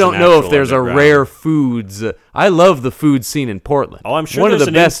don't think I there's don't an know if actual there's a underground. rare foods. I love the food scene in Portland. Oh, I'm sure one of there's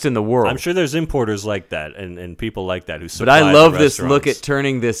the best in the world. I'm sure there's importers like that and people like that who But supply I love the this look restaurants. at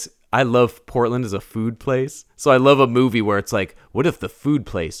turning this I love Portland as a food place. So I love a movie where it's like, what if the food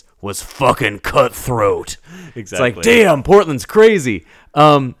place was fucking cutthroat? Exactly. It's like, damn, Portland's crazy.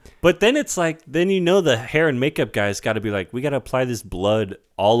 But then it's like, then the hair and makeup guy's got to be like, we got to apply this blood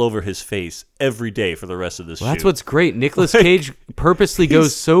all over his face every day for the rest of this shoot. That's what's great. Nicolas Cage purposely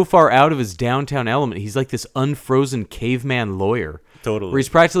goes so far out of his downtown element. He's like this unfrozen caveman lawyer. Totally. Where he's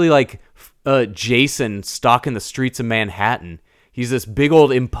practically like Jason stalking the streets of Manhattan. He's this big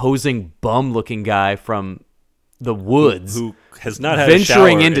old imposing bum-looking guy from the woods who has not had a shower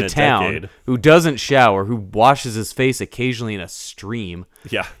venturing into in a town, decade. who doesn't shower, who washes his face occasionally in a stream.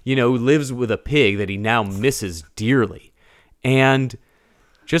 Yeah. Who lives with a pig that he now misses dearly. And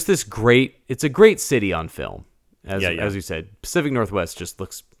just this it's a great city on film. As you said, Pacific Northwest just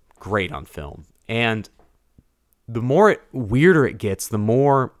looks great on film. And the weirder it gets, the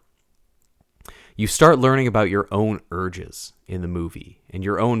more you start learning about your own urges in the movie and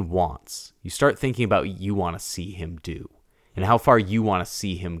your own wants. You start thinking about what you want to see him do and how far you want to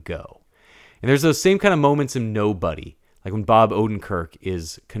see him go. And there's those same kind of moments in Nobody, like when Bob Odenkirk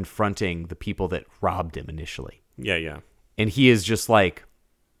is confronting the people that robbed him initially. Yeah, yeah. And he is just like,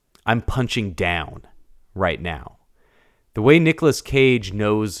 I'm punching down right now. The way Nicolas Cage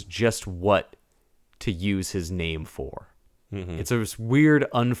knows just what to use his name for. Mm-hmm. It's this weird,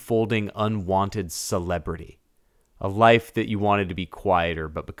 unfolding, unwanted celebrity. A life that you wanted to be quieter,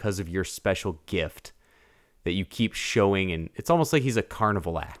 but because of your special gift that you keep showing, and it's almost like he's a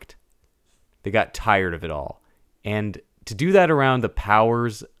carnival act. They got tired of it all. And to do that around the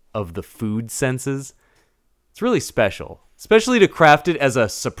powers of the food senses, it's really special. Especially to craft it as a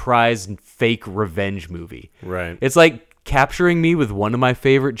surprise fake revenge movie. Right. It's like capturing me with one of my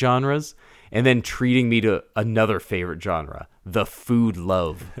favorite genres and then treating me to another favorite genre, the food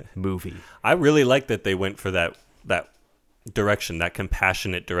love movie. I really like that they went for that direction, that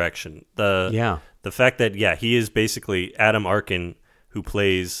compassionate direction. The fact that, he is basically Adam Arkin, who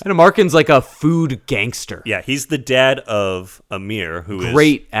plays... Adam Arkin's like a food gangster. Yeah, he's the dad of Amir, who is...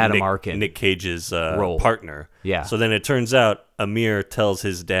 Great Adam Arkin. Nick Cage's role. partner. Yeah. So then it turns out Amir tells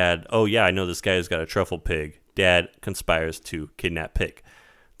his dad, oh yeah, I know this guy who's got a truffle pig. Dad conspires to kidnap pig.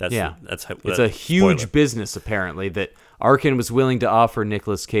 That's it's a huge business, apparently, that Arkin was willing to offer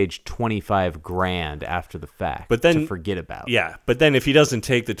Nicolas Cage $25,000 after the fact, but then to forget about. Yeah, but then if he doesn't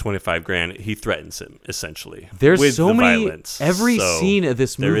take the $25,000, he threatens him essentially. There's with so the many. Violence. Every So scene of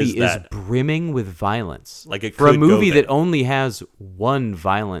this movie is that. brimming with violence. Like it for a could go movie there. that only has one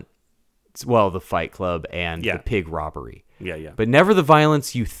violent. Well, the Fight Club and the pig robbery. Yeah. But never the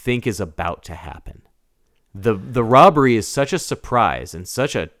violence you think is about to happen. The robbery is such a surprise and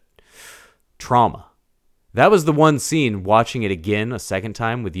such a trauma. That was the one scene, watching it again a second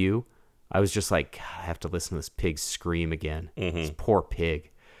time with you, I was just like, God, I have to listen to this pig scream again. Mm-hmm. This poor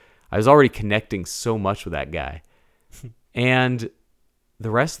pig. I was already connecting so much with that guy. And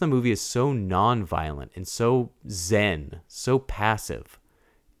the rest of the movie is so non-violent and so zen, so passive.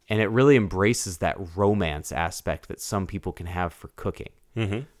 And it really embraces that romance aspect that some people can have for cooking.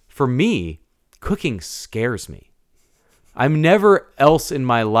 Mm-hmm. For me, cooking scares me. I'm never else in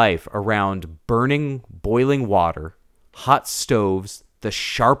my life around burning, boiling water, hot stoves, the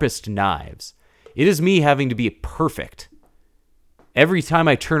sharpest knives. It is me having to be perfect. Every time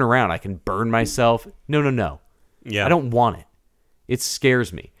I turn around, I can burn myself. No. Yeah. I don't want it. It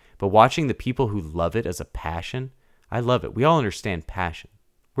scares me. But watching the people who love it as a passion, I love it. We all understand passion.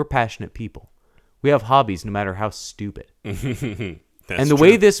 We're passionate people. We have hobbies no matter how stupid. And the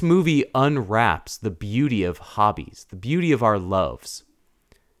way this movie unwraps the beauty of hobbies, the beauty of our loves,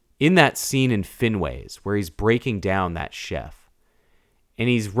 in that scene in Finways where he's breaking down that chef and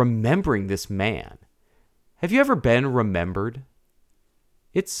he's remembering this man. Have you ever been remembered?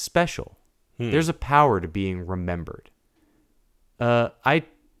 It's special. There's a power to being remembered. I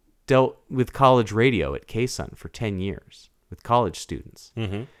dealt with college radio at KSUN for 10 years with college students.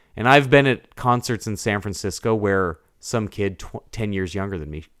 Mm-hmm. And I've been at concerts in San Francisco where some kid 10 years younger than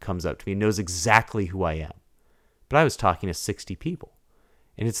me comes up to me and knows exactly who I am. But I was talking to 60 people.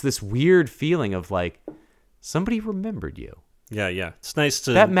 And it's this weird feeling of like, somebody remembered you. Yeah. It's nice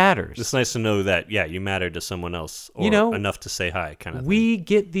to... That matters. It's nice to know that, you matter to someone else or enough to say hi kind of thing. We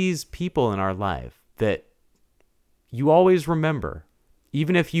get these people in our life that you always remember.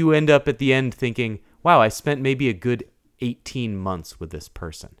 Even if you end up at the end thinking, wow, I spent maybe a good 18 months with this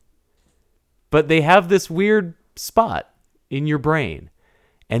person. But they have this weird spot in your brain.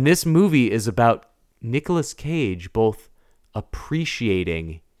 And this movie is about Nicolas Cage both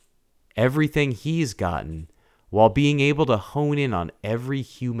appreciating everything he's gotten while being able to hone in on every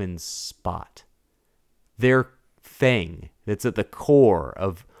human spot. Their thing that's at the core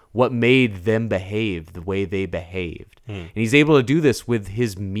of what made them behave the way they behaved. And he's able to do this with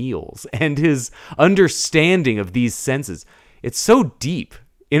his meals and his understanding of these senses. It's so deep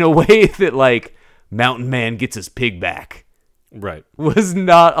in a way that, like, Mountain Man gets his pig back. Right. Was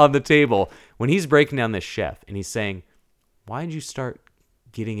not on the table. When he's breaking down this chef and he's saying, why did you start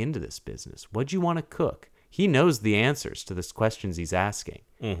getting into this business? What'd you want to cook? He knows the answers to the questions he's asking.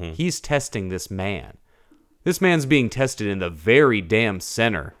 He's testing this man. This man's being tested in the very damn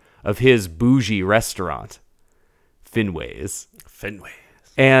center of his bougie restaurant, Finway's.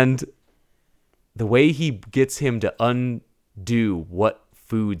 And the way he gets him to undo what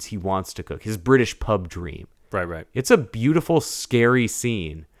foods he wants to cook, his British pub dream. Right. It's a beautiful, scary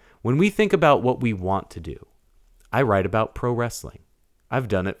scene. When we think about what we want to do, I write about pro wrestling. I've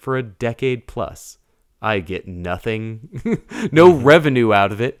done it for a decade plus. I get nothing, no revenue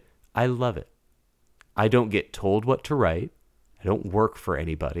out of it. I love it. I don't get told what to write. I don't work for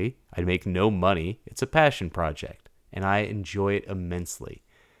anybody. I make no money. It's a passion project, and I enjoy it immensely.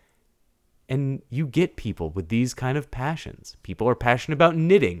 And you get people with these kind of passions. People are passionate about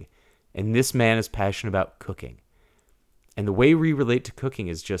knitting, and this man is passionate about cooking. And the way we relate to cooking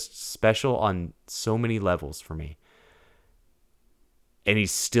is just special on so many levels for me. And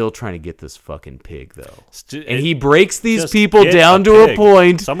he's still trying to get this fucking pig, though. And he breaks these people down to a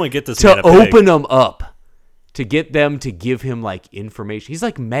point Someone get this to open them up, to get them to give him, like, information. He's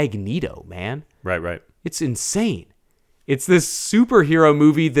like Magneto, man. Right. It's insane. It's this superhero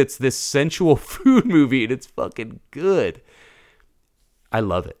movie that's this sensual food movie, and it's fucking good. I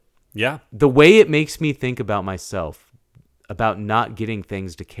love it. Yeah. The way it makes me think about myself, about not getting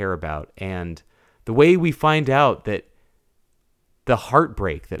things to care about, and the way we find out that the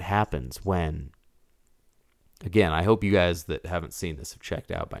heartbreak that happens when, again, I hope you guys that haven't seen this have checked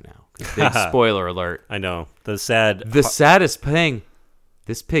out by now. 'Cause big spoiler alert. I know. The saddest thing,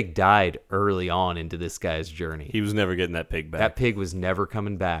 this pig died early on into this guy's journey. He was never getting that pig back. That pig was never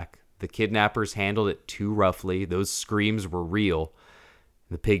coming back. The kidnappers handled it too roughly. Those screams were real.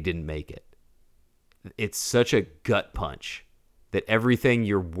 The pig didn't make it. It's such a gut punch that everything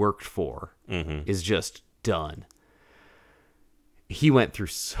you're worked for is just done. He went through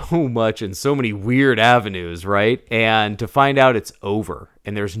so much and so many weird avenues, right? And to find out it's over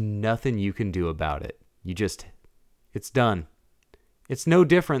and there's nothing you can do about it. It's done. It's no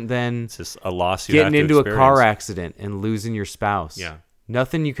different than it's just a loss you getting have to into experience. a car accident and losing your spouse. Yeah.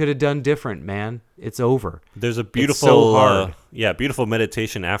 Nothing you could have done different, man. It's over. There's a beautiful, it's so hard. Beautiful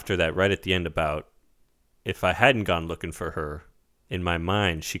meditation after that, right at the end, about if I hadn't gone looking for her, in my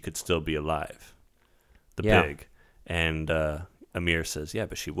mind, she could still be alive. The pig. And Amir says, yeah,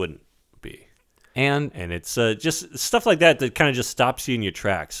 but she wouldn't be. And it's just stuff like that kind of just stops you in your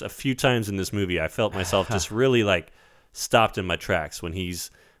tracks. A few times in this movie, I felt myself just really like stopped in my tracks when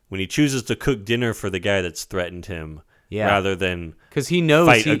he chooses to cook dinner for the guy that's threatened him. Yeah. Rather than because he knows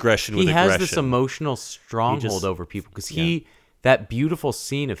fight aggression with aggression. He has this emotional stronghold over people because that beautiful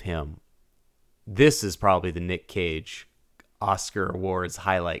scene of him, this is probably the Nick Cage Oscar Awards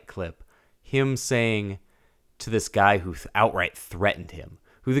highlight clip. Him saying to this guy who outright threatened him,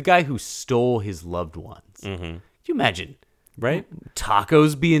 the guy who stole his loved ones. Mm-hmm. Can you imagine? Right?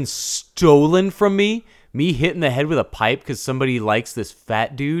 Tacos being stolen from me hitting the head with a pipe because somebody likes this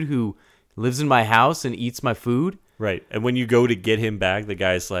fat dude who lives in my house and eats my food. Right. And when you go to get him back, the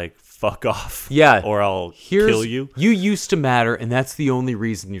guy's like, fuck off. Yeah. Or I'll kill you. You used to matter, and that's the only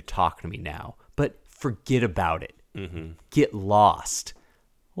reason you're talking to me now. But forget about it. Mm-hmm. Get lost.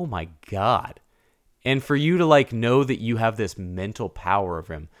 Oh, my God. And for you to, like, know that you have this mental power of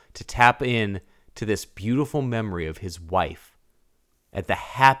him to tap in to this beautiful memory of his wife at the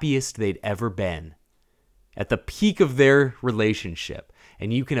happiest they'd ever been, at the peak of their relationship,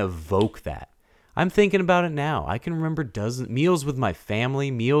 and you can evoke that. I'm thinking about it now. I can remember meals with my family,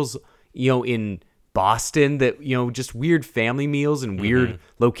 meals, in Boston that, just weird family meals and weird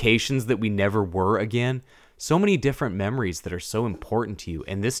locations that we never were again. So many different memories that are so important to you.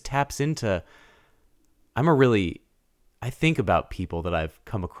 And this taps into, I think about people that I've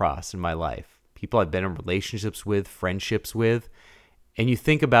come across in my life, people I've been in relationships with, friendships with, and you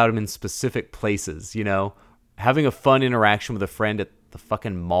think about them in specific places, having a fun interaction with a friend at the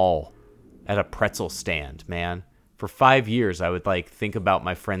fucking mall. At a pretzel stand, man. For 5 years, I would think about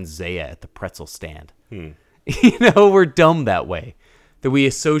my friend Zaya at the pretzel stand. We're dumb that way. That we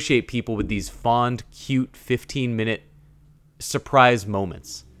associate people with these fond, cute, 15-minute surprise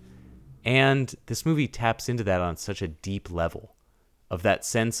moments. And this movie taps into that on such a deep level. Of that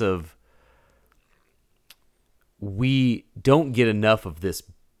sense of we don't get enough of this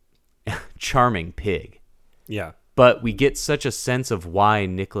charming pig. Yeah. but we get such a sense of why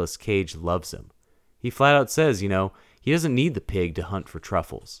Nicolas Cage loves him. He flat out says, he doesn't need the pig to hunt for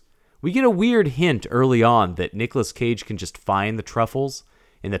truffles. We get a weird hint early on that Nicolas Cage can just find the truffles,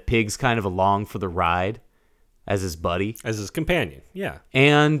 and the pig's kind of along for the ride as his buddy. As his companion, yeah.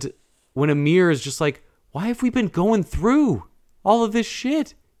 And when Amir is just like, why have we been going through all of this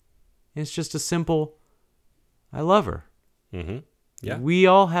shit? And it's just a simple, I love her. Mm-hmm. Yeah. We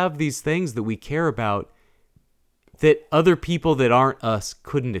all have these things that we care about that other people that aren't us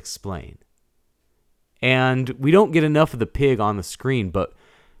couldn't explain. And we don't get enough of the pig on the screen, but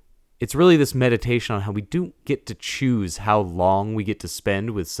it's really this meditation on how we do get to choose how long we get to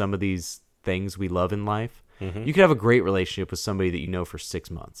spend with some of these things we love in life. Mm-hmm. You could have a great relationship with somebody that you know for 6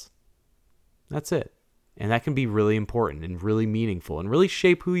 months. That's it. And that can be really important and really meaningful and really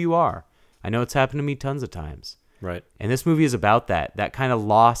shape who you are. I know it's happened to me tons of times. Right. And this movie is about that kind of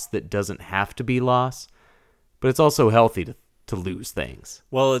loss that doesn't have to be loss, but it's also healthy to lose things.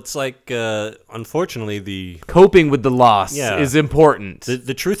 Well, it's like, unfortunately, the coping with the loss is important.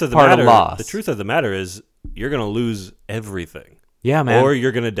 The truth of the part matter. Of loss. The truth of the matter is, you're gonna lose everything. Yeah, man. Or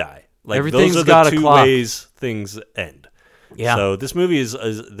you're gonna die. Like everything's those are got the a two clock. ways things end. Yeah. So this movie is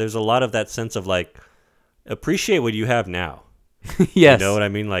there's a lot of that sense of like, appreciate what you have now. Yes. You know what I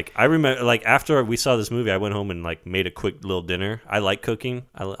mean? Like, I remember, like, after we saw this movie, I went home and, like, made a quick little dinner. I like cooking.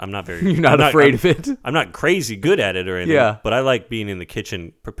 I'm not very... You're not afraid of it? I'm not crazy good at it or anything. Yeah. But I like being in the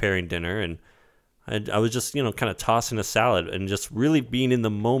kitchen preparing dinner. And I was just, kind of tossing a salad and just really being in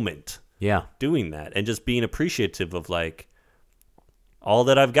the moment. Yeah. Doing that. And just being appreciative of, like, all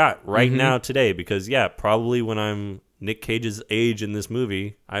that I've got right now today. Because, yeah, probably when I'm Nick Cage's age in this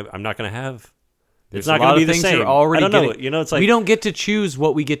movie, I'm not going to have... There's it's not a lot going to of be the things same. you're already I don't know. getting, It's like... we don't get to choose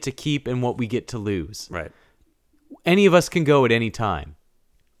what we get to keep and what we get to lose. Right. Any of us can go at any time.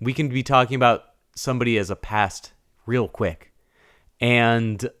 We can be talking about somebody as a past real quick.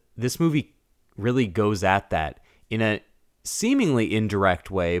 And this movie really goes at that in a seemingly indirect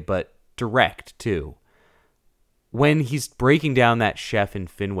way, but direct too. When he's breaking down that chef in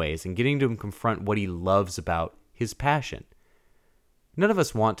Finway's and getting to him confront what he loves about his passion. None of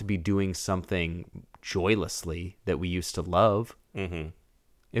us want to be doing something joylessly that we used to love. Mm-hmm.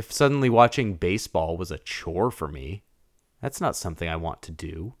 If suddenly watching baseball was a chore for me, that's not something I want to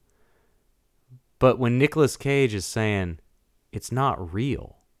do. But when Nicolas Cage is saying, it's not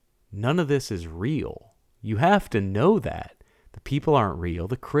real, none of this is real, you have to know that. The people aren't real.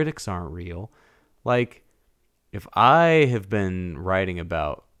 The critics aren't real. Like, if I have been writing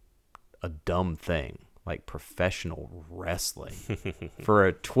about a dumb thing, like professional wrestling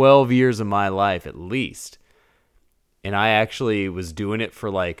for 12 years of my life at least, and I actually was doing it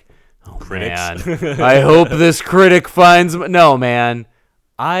for like, oh critics. Man, I hope this critic finds no, man.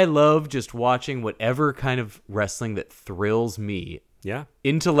 I love just watching whatever kind of wrestling that thrills me,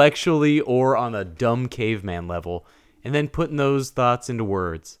 intellectually or on a dumb caveman level, and then putting those thoughts into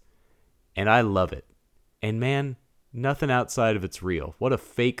words, and I love it. And man, nothing outside of it's real. What a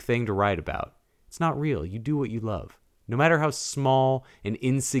fake thing to write about. It's not real. You do what you love. No matter how small and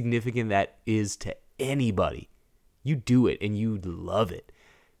insignificant that is to anybody, you do it and you love it.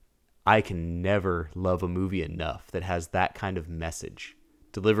 I can never love a movie enough that has that kind of message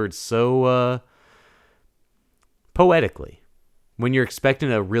delivered so poetically. When you're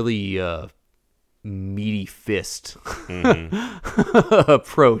expecting a really meaty fist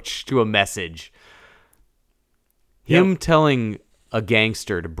approach to a message. Him telling a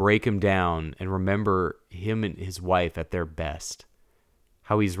gangster to break him down and remember him and his wife at their best.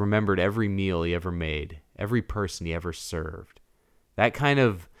 How he's remembered every meal he ever made, every person he ever served. That kind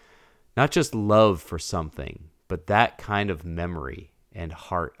of, not just love for something, but that kind of memory and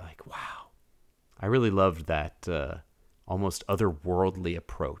heart. Like, wow. I really loved that almost otherworldly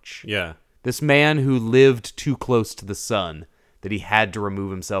approach. Yeah. This man who lived too close to the sun, that he had to remove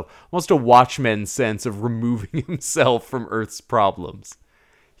himself. Almost a Watchmen sense of removing himself from Earth's problems.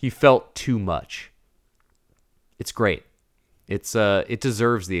 He felt too much. It's great. It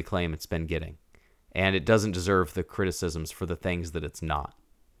deserves the acclaim it's been getting. And it doesn't deserve the criticisms for the things that it's not.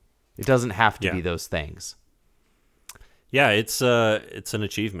 It doesn't have to be those things. Yeah, it's an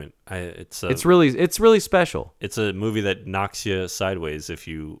achievement. It's really special. It's a movie that knocks you sideways if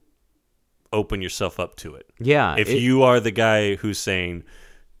you open yourself up to it. Yeah. If you are the guy who's saying,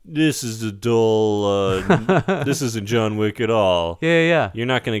 this is a dull, this isn't John Wick at all. Yeah. You're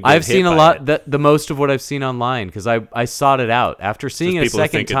not going to get I've hit seen a by lot, it. the most of what I've seen online, because I sought it out. After seeing it a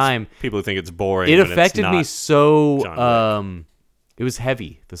second time. People who think it's boring. It affected me so, John Wick. It was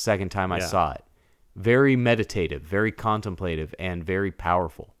heavy the second time I saw it. Very meditative, very contemplative, and very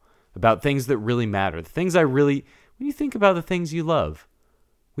powerful about things that really matter. The things I really when you think about the things you love,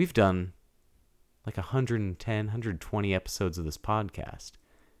 we've done like 110, 120 episodes of this podcast.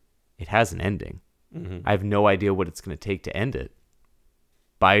 It has an ending. Mm-hmm. I have no idea what it's going to take to end it.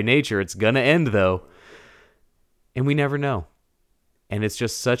 By nature, it's going to end, though. And we never know. And it's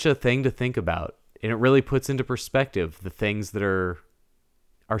just such a thing to think about. And it really puts into perspective the things that are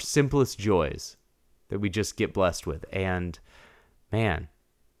our simplest joys that we just get blessed with. And, man,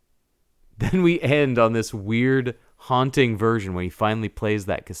 then we end on this weird, haunting version when he finally plays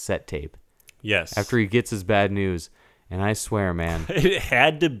that cassette tape. Yes. After he gets his bad news. And I swear, man. It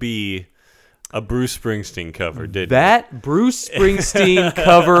had to be a Bruce Springsteen cover, didn't it? That Bruce Springsteen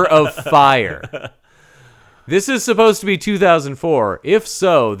cover of Fire. This is supposed to be 2004. If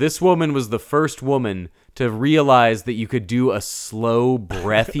so, this woman was the first woman to realize that you could do a slow,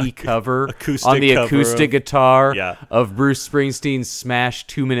 breathy cover on the acoustic guitar of Bruce Springsteen's smash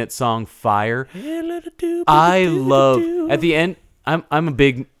 2-minute song Fire. I love, at the end, I'm a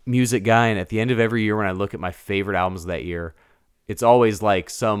big music guy, and at the end of every year when I look at my favorite albums of that year, it's always like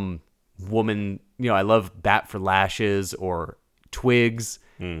some woman, I love Bat for Lashes or Twigs.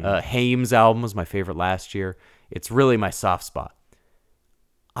 Haim's album was my favorite last year. It's really my soft spot.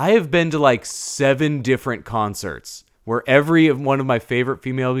 I have been to like 7 different concerts where every one of my favorite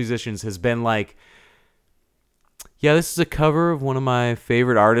female musicians has been like, yeah, this is a cover of one of my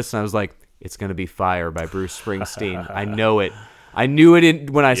favorite artists. And I was like, it's going to be Fire by Bruce Springsteen. I know it. I knew it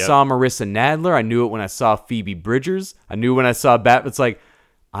when I saw Marissa Nadler. I knew it when I saw Phoebe Bridgers. I knew when I saw Bat. It's like,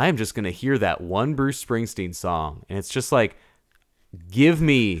 I am just going to hear that one Bruce Springsteen song. And it's just like, give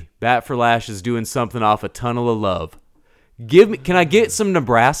me Bat for Lashes doing something off a Tunnel of Love. Can I get some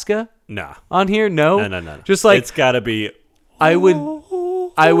Nebraska? Nah. On here? No. No. Just like, it's got to be. I would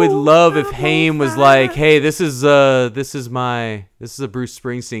love if Haim was like, hey, this is a Bruce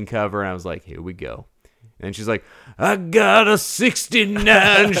Springsteen cover, and I was like, here we go. And she's like, I got a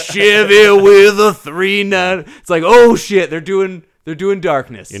 69 Chevy with a 3.9. It's like, oh shit, they're doing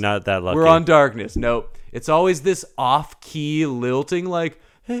Darkness. You're not that lucky. We're on Darkness. Nope. It's always this off-key lilting, like,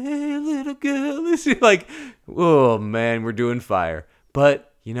 hey, little girl. Like, oh, man, we're doing Fire.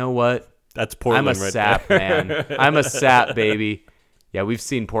 But you know what? That's Portland I'm a right sap, there. man. I'm a sap, baby. Yeah, we've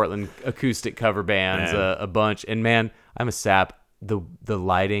seen Portland acoustic cover bands a bunch. And, man, I'm a sap. The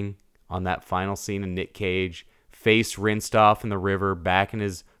lighting on that final scene of Nick Cage, face rinsed off in the river, back in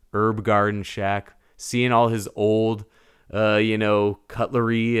his herb garden shack, seeing all his old...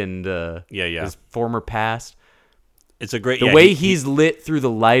 cutlery and his former past. It's a great the way he's lit through the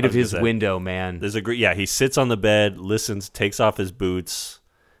light of his window, man. There's a great he sits on the bed, listens, takes off his boots,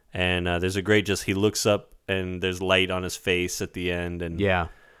 and there's a great he looks up and there's light on his face at the end, and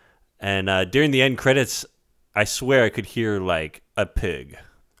during the end credits, I swear I could hear like a pig.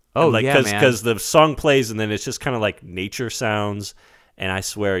 Oh, man, man. Because the song plays and then it's just kind of like nature sounds, and I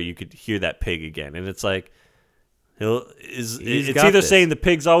swear you could hear that pig again, and it's like. It's either saying the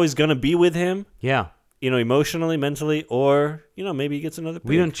pig's always going to be with him, emotionally, mentally, or maybe he gets another pig.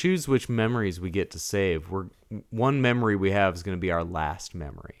 We don't choose which memories we get to save. One memory we have is going to be our last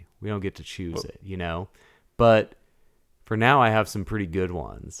memory. We don't get to choose it, But for now, I have some pretty good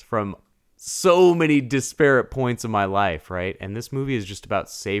ones from so many disparate points of my life, right? And this movie is just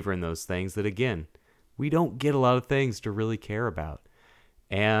about savoring those things that, again, we don't get a lot of things to really care about.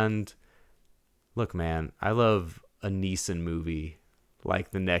 And look, man, I love a Neeson movie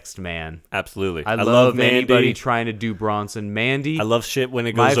like The Next Man. Absolutely. I love anybody trying to do Bronson. Mandy. I love shit when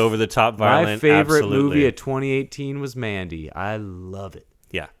it goes over the top violent. My favorite Absolutely. movie of 2018 was Mandy. I love it.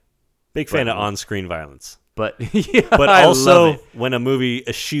 Yeah. Big fan of on-screen violence. But but also when a movie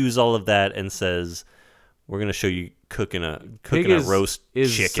eschews all of that and says, we're going to show you cooking a roast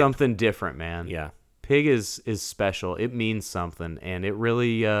is chicken. Something different, man. Yeah. Pig is special. It means something, and it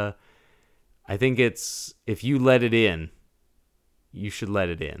really I think it's, if you let it in, you should let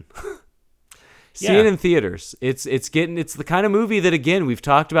it in. See it in theaters. It's the kind of movie that, again, we've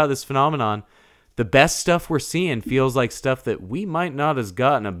talked about this phenomenon. The best stuff we're seeing feels like stuff that we might not have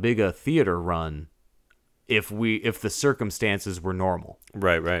gotten a big theater run if the circumstances were normal.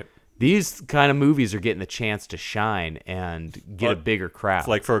 Right. These kind of movies are getting the chance to shine and get a bigger crowd.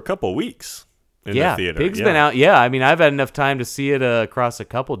 Like for a couple weeks in the theater. Pig's been out. Yeah, I mean, I've had enough time to see it across a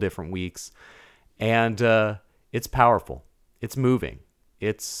couple different weeks. And it's powerful. It's moving.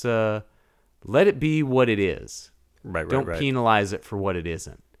 It's let it be what it is. Right. Don't penalize it for what it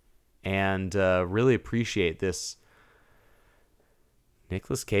isn't. And really appreciate this.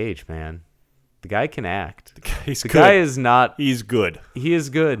 Nicolas Cage, man. The guy can act. He's good. Guy is not. He's good. He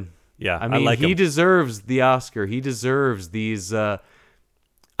is good. Yeah, I mean, he deserves the Oscar. He deserves these. I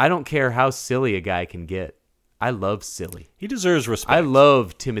don't care how silly a guy can get. I love silly. He deserves respect. I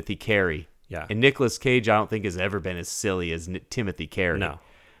love Timothy Carey. Yeah. And Nicolas Cage, I don't think has ever been as silly as Timothy Carey. No.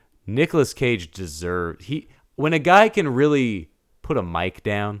 Nicolas Cage deserved. When a guy can really put a mic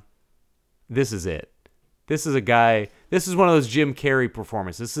down, this is it. This is a guy. This is one of those Jim Carrey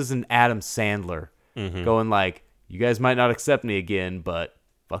performances. This is an Adam Sandler going like, "You guys might not accept me again, but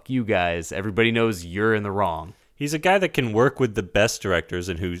fuck you guys. Everybody knows you're in the wrong." He's a guy that can work with the best directors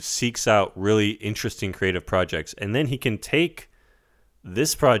and who seeks out really interesting creative projects. And then he can take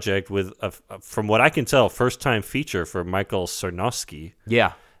this project with, from what I can tell, first-time feature for Michael Sarnowski.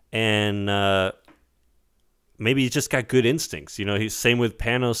 Yeah. And maybe he's just got good instincts. You know, he's same with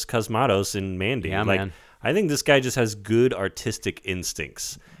Panos Cosmatos in Mandy. Yeah, man. I think this guy just has good artistic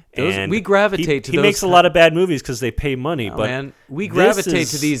instincts. We gravitate to he those. He makes a lot of bad movies because they pay money. Oh, but man, we gravitate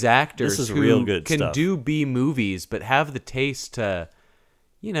to these actors this is who real good can stuff. do B movies, but have the taste to,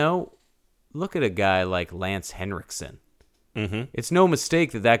 look at a guy like Lance Henriksen. Mm-hmm. It's no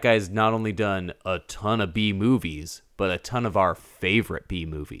mistake that guy's not only done a ton of B movies, but a ton of our favorite B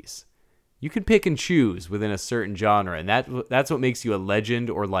movies. You can pick and choose within a certain genre, and that's what makes you a legend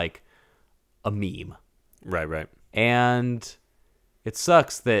or like a meme. Right. And it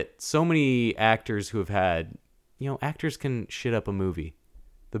sucks that so many actors who have had, actors can shit up a movie.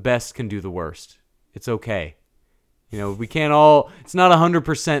 The best can do the worst. It's okay. We can't all, it's not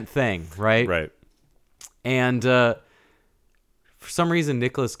 100% thing, right? Right. And for some reason,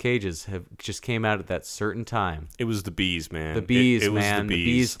 Nicolas Cage's have just came out at that certain time. It was the bees, man. The bees, it was man. The The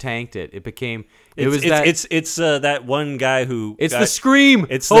bees. bees tanked it. It became, It's that one guy who... It's the Scream.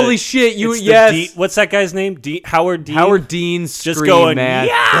 It's Holy shit, yes. What's that guy's name? Howard Dean? Howard Dean's just Scream, going, man.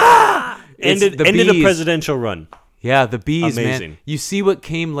 Yeah! It's ended the a bees. presidential run. Yeah, the bees, Amazing. man. You see what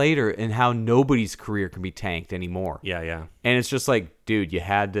came later and how nobody's career can be tanked anymore. Yeah. And it's just like, dude, you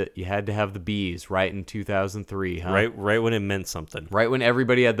had to have the bees right in 2003, huh? Right when it meant something. Right when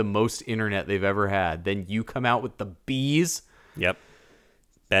everybody had the most internet they've ever had. Then you come out with the bees. Yep.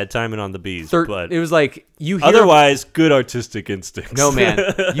 Bad timing on the bees, but it was like you hear otherwise good artistic instincts. No, man.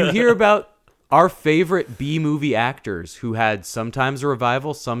 You hear about our favorite B movie actors who had sometimes a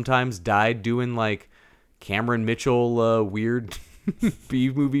revival, sometimes died doing like Cameron Mitchell weird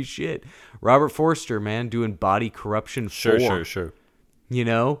B movie shit. Robert Forster, man, doing Body Corruption 4. Sure. It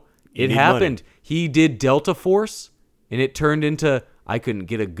need happened. money. He did Delta Force, and it turned into I couldn't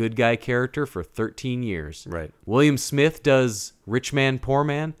get a good guy character for 13 years. Right. William Smith does Rich Man, Poor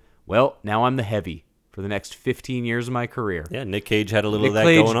Man. Well, now I'm the heavy for the next 15 years of my career. Yeah, Nick Cage had a little Nick of that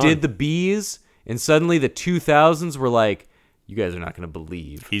Cage going on. did the bees, and suddenly the 2000s were like, you guys are not going to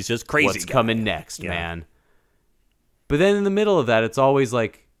believe He's just crazy. what's guy. coming next, Yeah. man. But then in the middle of that, it's always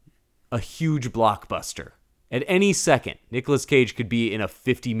like a huge blockbuster. At any second, Nicolas Cage could be in a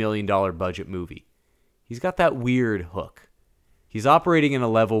 $50 million budget movie. He's got that weird hook. He's operating in a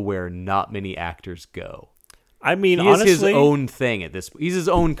level where not many actors go. I mean, He honestly, is his own thing at this. He's his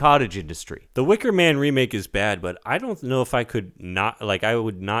own cottage industry. The Wicker Man remake is bad, but I don't know if I could not like. I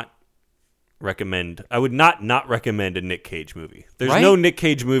would not recommend. I would not recommend a Nick Cage movie. There's Right? no Nick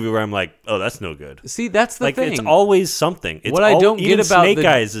Cage movie where I'm like, oh, that's no good. See, that's the Like thing. it's always something. It's What I don't even get about Snake the-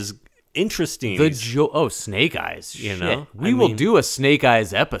 Eyes is interesting. Snake Eyes. You Shit. know? We I will mean- do a Snake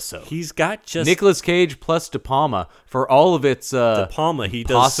Eyes episode. He's got just Nicolas Cage plus De Palma for all of its De Palma. He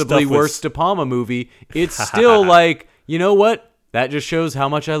does possibly stuff with- worst De Palma movie. It's still like, you know what? That just shows how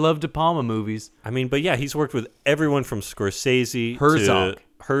much I love De Palma movies. I mean, but yeah, he's worked with everyone from Scorsese Herzog. to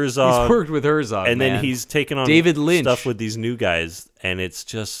Herzog. He's worked with Herzog, and man. then he's taken on David Lynch. stuff with these new guys, and it's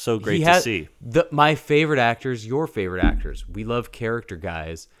just so great He to had- see. My favorite actors, your favorite actors. We love character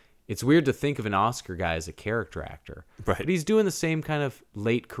guys. It's weird to think of an Oscar guy as a character actor. Right. But he's doing the same kind of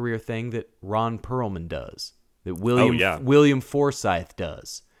late career thing that Ron Perlman does, that William Forsythe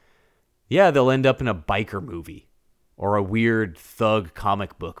does. Yeah, they'll end up in a biker movie or a weird thug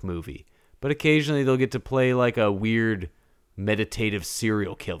comic book movie. But occasionally they'll get to play like a weird meditative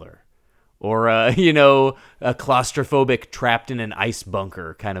serial killer. Or, a claustrophobic trapped in an ice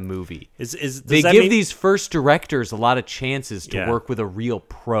bunker kind of movie. They give these first directors a lot of chances to work with a real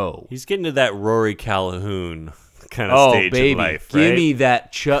pro. He's getting to that Rory Calhoun kind of stage baby. in life, right? Give me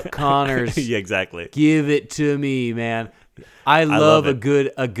that Chuck Connors. Yeah, exactly. Give it to me, man. I love it.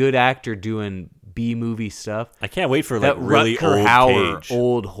 a good actor doing B-movie stuff. I can't wait for That like really Rutger old Hauer, Cage.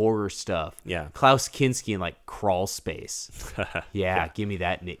 old horror stuff. Yeah. Klaus Kinski in like Crawl Space. Yeah, give me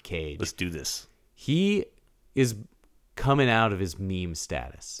that Nick Cage. Let's do this. He is coming out of his meme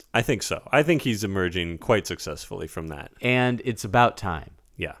status. I think so. I think he's emerging quite successfully from that. And it's about time.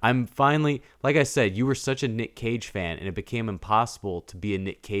 Yeah. I'm finally, like I said, you were such a Nick Cage fan, and it became impossible to be a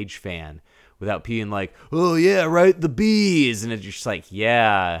Nick Cage fan without being like, oh yeah, right, the bees, and it's just like,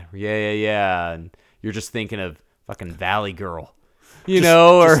 yeah, and you're just thinking of fucking Valley Girl,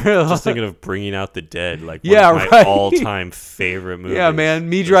 or just thinking of Bringing Out the Dead, like one of my right. all-time favorite movies. Yeah, man,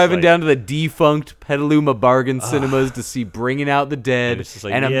 me driving down to the defunct Petaluma Bargain Cinemas to see Bringing Out the Dead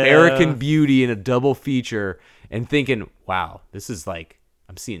and American Beauty in a double feature, and thinking, wow, this is like,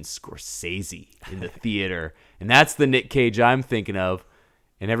 I'm seeing Scorsese in the theater, and that's the Nick Cage I'm thinking of.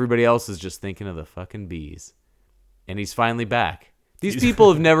 And everybody else is just thinking of the fucking bees. And he's finally back. These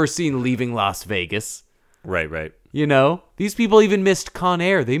people have never seen Leaving Las Vegas. Right. These people even missed Con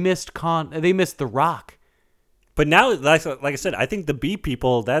Air. They missed The Rock. But now, like I said, I think the bee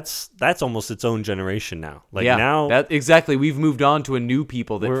people, that's almost its own generation now. Exactly. We've moved on to a new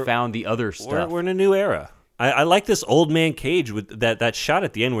people that found the other stuff. We're in a new era. I like this old man Cage with that shot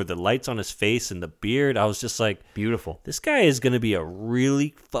at the end where the light's on his face and the beard. I was just like, beautiful. This guy is going to be a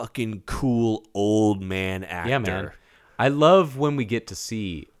really fucking cool old man actor. Yeah, man. I love when we get to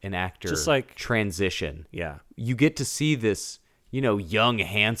see an actor just like transition. Yeah. You get to see this, young,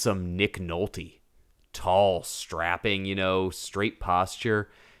 handsome Nick Nolte. Tall, strapping, straight posture.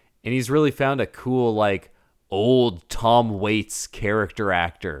 And he's really found a cool, old Tom Waits character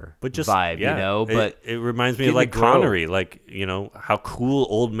actor vibe, But it reminds me of like Connery, how cool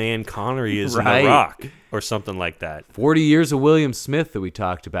old man Connery is in The Rock or something like that. 40 years of William Smith that we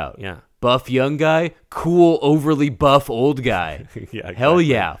talked about. Yeah. Buff young guy, cool overly buff old guy. Yeah, exactly. Hell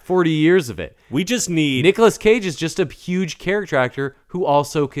yeah, 40 years of it. We just need Nicolas Cage is just a huge character actor who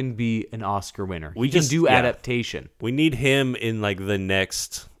also can be an Oscar winner. He can do adaptation. We need him in the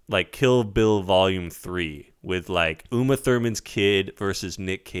next Kill Bill Volume 3 with Uma Thurman's kid versus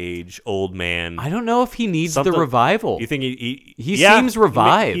Nick Cage, old man. I don't know if he needs the revival. You think he seems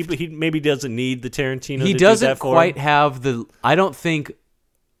revived? He maybe doesn't need the Tarantino. He doesn't quite have the. I don't think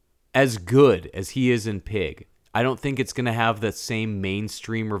as good as he is in Pig. I don't think it's going to have the same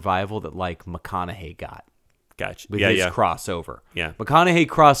mainstream revival that McConaughey got. Gotcha. With his crossover. Yeah. McConaughey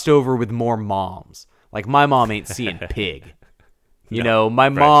crossed over with more moms. My mom ain't seeing Pig. My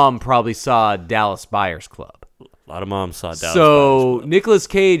mom probably saw Dallas Buyers Club. A lot of moms saw Dallas Buyers Club. Nicolas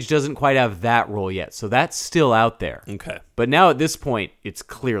Cage doesn't quite have that role yet, so that's still out there. Okay. But now at this point, it's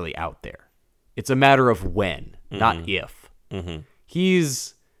clearly out there. It's a matter of when, not if. Mm-hmm.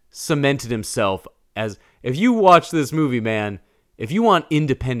 He's cemented himself as... If you watch this movie, man, if you want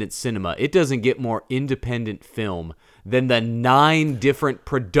independent cinema, it doesn't get more independent film than the 9 different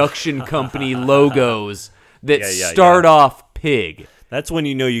production company logos that start off Pig. That's when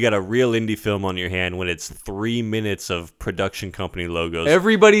you know you got a real indie film on your hand, when it's 3 minutes of production company logos.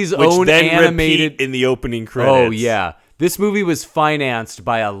 Everybody's which own then animated repeat in the opening credits. Oh yeah. This movie was financed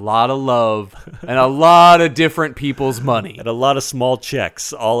by a lot of love and a lot of different people's money. And a lot of small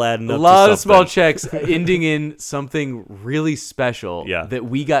checks all adding up to something. A lot of small checks ending in something really special that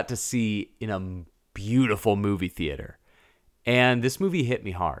we got to see in a beautiful movie theater. And this movie hit me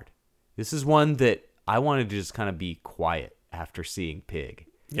hard. This is one that I wanted to just kind of be quiet after seeing Pig.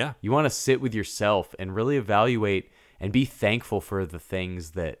 Yeah. You want to sit with yourself and really evaluate and be thankful for the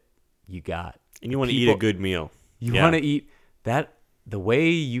things that you got. And you want to eat a good meal. You want to eat that the way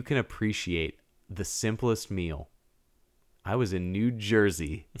you can appreciate the simplest meal. I was in New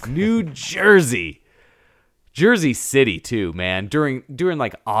Jersey. Jersey City too, man. During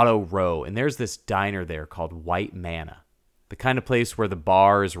Auto Row, and there's this diner there called White Manna. The kind of place where the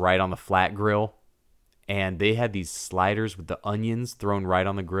bar is right on the flat grill. And they had these sliders with the onions thrown right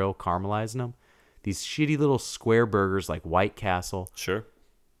on the grill, caramelizing them. These shitty little square burgers like White Castle. Sure.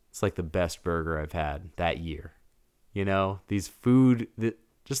 It's like the best burger I've had that year. These food,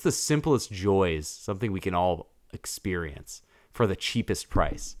 just the simplest joys, something we can all experience for the cheapest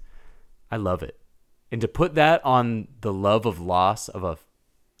price. I love it. And to put that on the love of loss of a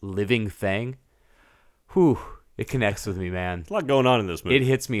living thing, it connects with me, man. A lot going on in this movie. It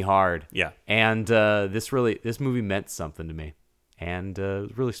hits me hard. Yeah. And this movie meant something to me. And it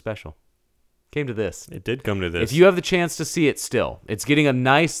was really special. Came to this. It did come to this. If you have the chance to see it still, it's getting a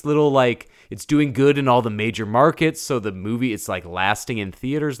nice little, it's doing good in all the major markets, so the movie, it's lasting in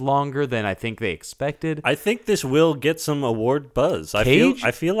theaters longer than I think they expected. I think this will get some award buzz. I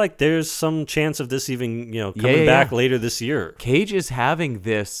feel like there's some chance of this even, coming back later this year. Cage is having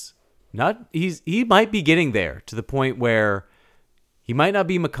this, he might be getting there to the point where he might not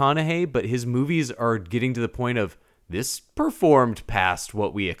be McConaughey, but his movies are getting to the point of, this performed past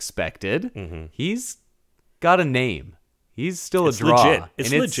what we expected. Mm-hmm. He's got a name. He's still a draw. Legit.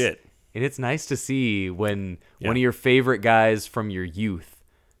 It's legit. And it's nice to see when one of your favorite guys from your youth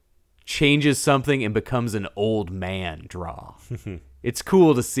changes something and becomes an old man draw. It's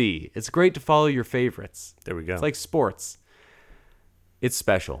cool to see. It's great to follow your favorites. There we go. It's like sports. It's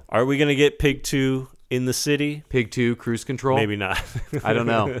special. Are we gonna get Pig 2 in the city? Pig 2, Cruise Control? Maybe not. I don't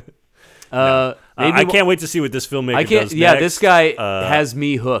know. I can't wait to see what this filmmaker does Yeah, next. this guy has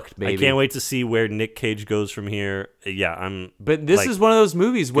me hooked, baby. I can't wait to see where Nick Cage goes from here. Yeah, But this is one of those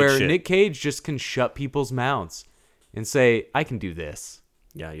movies where shit. Nick Cage just can shut people's mouths and say, I can do this.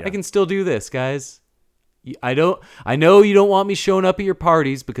 Yeah. I can still do this, guys. I know you don't want me showing up at your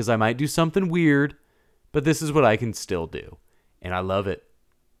parties because I might do something weird, but this is what I can still do. And I love it.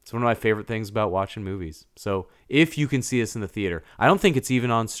 It's one of my favorite things about watching movies. So if you can see this in the theater, I don't think it's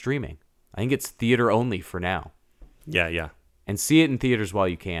even on streaming. I think it's theater only for now. Yeah. And see it in theaters while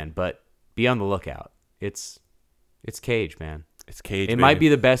you can, but be on the lookout. It's Cage, man. It's Cage. It might be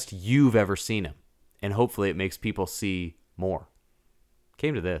the best you've ever seen him. And hopefully it makes people see more.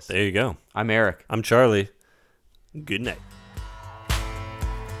 Came to this. There you go. I'm Eric. I'm Charlie. Good night.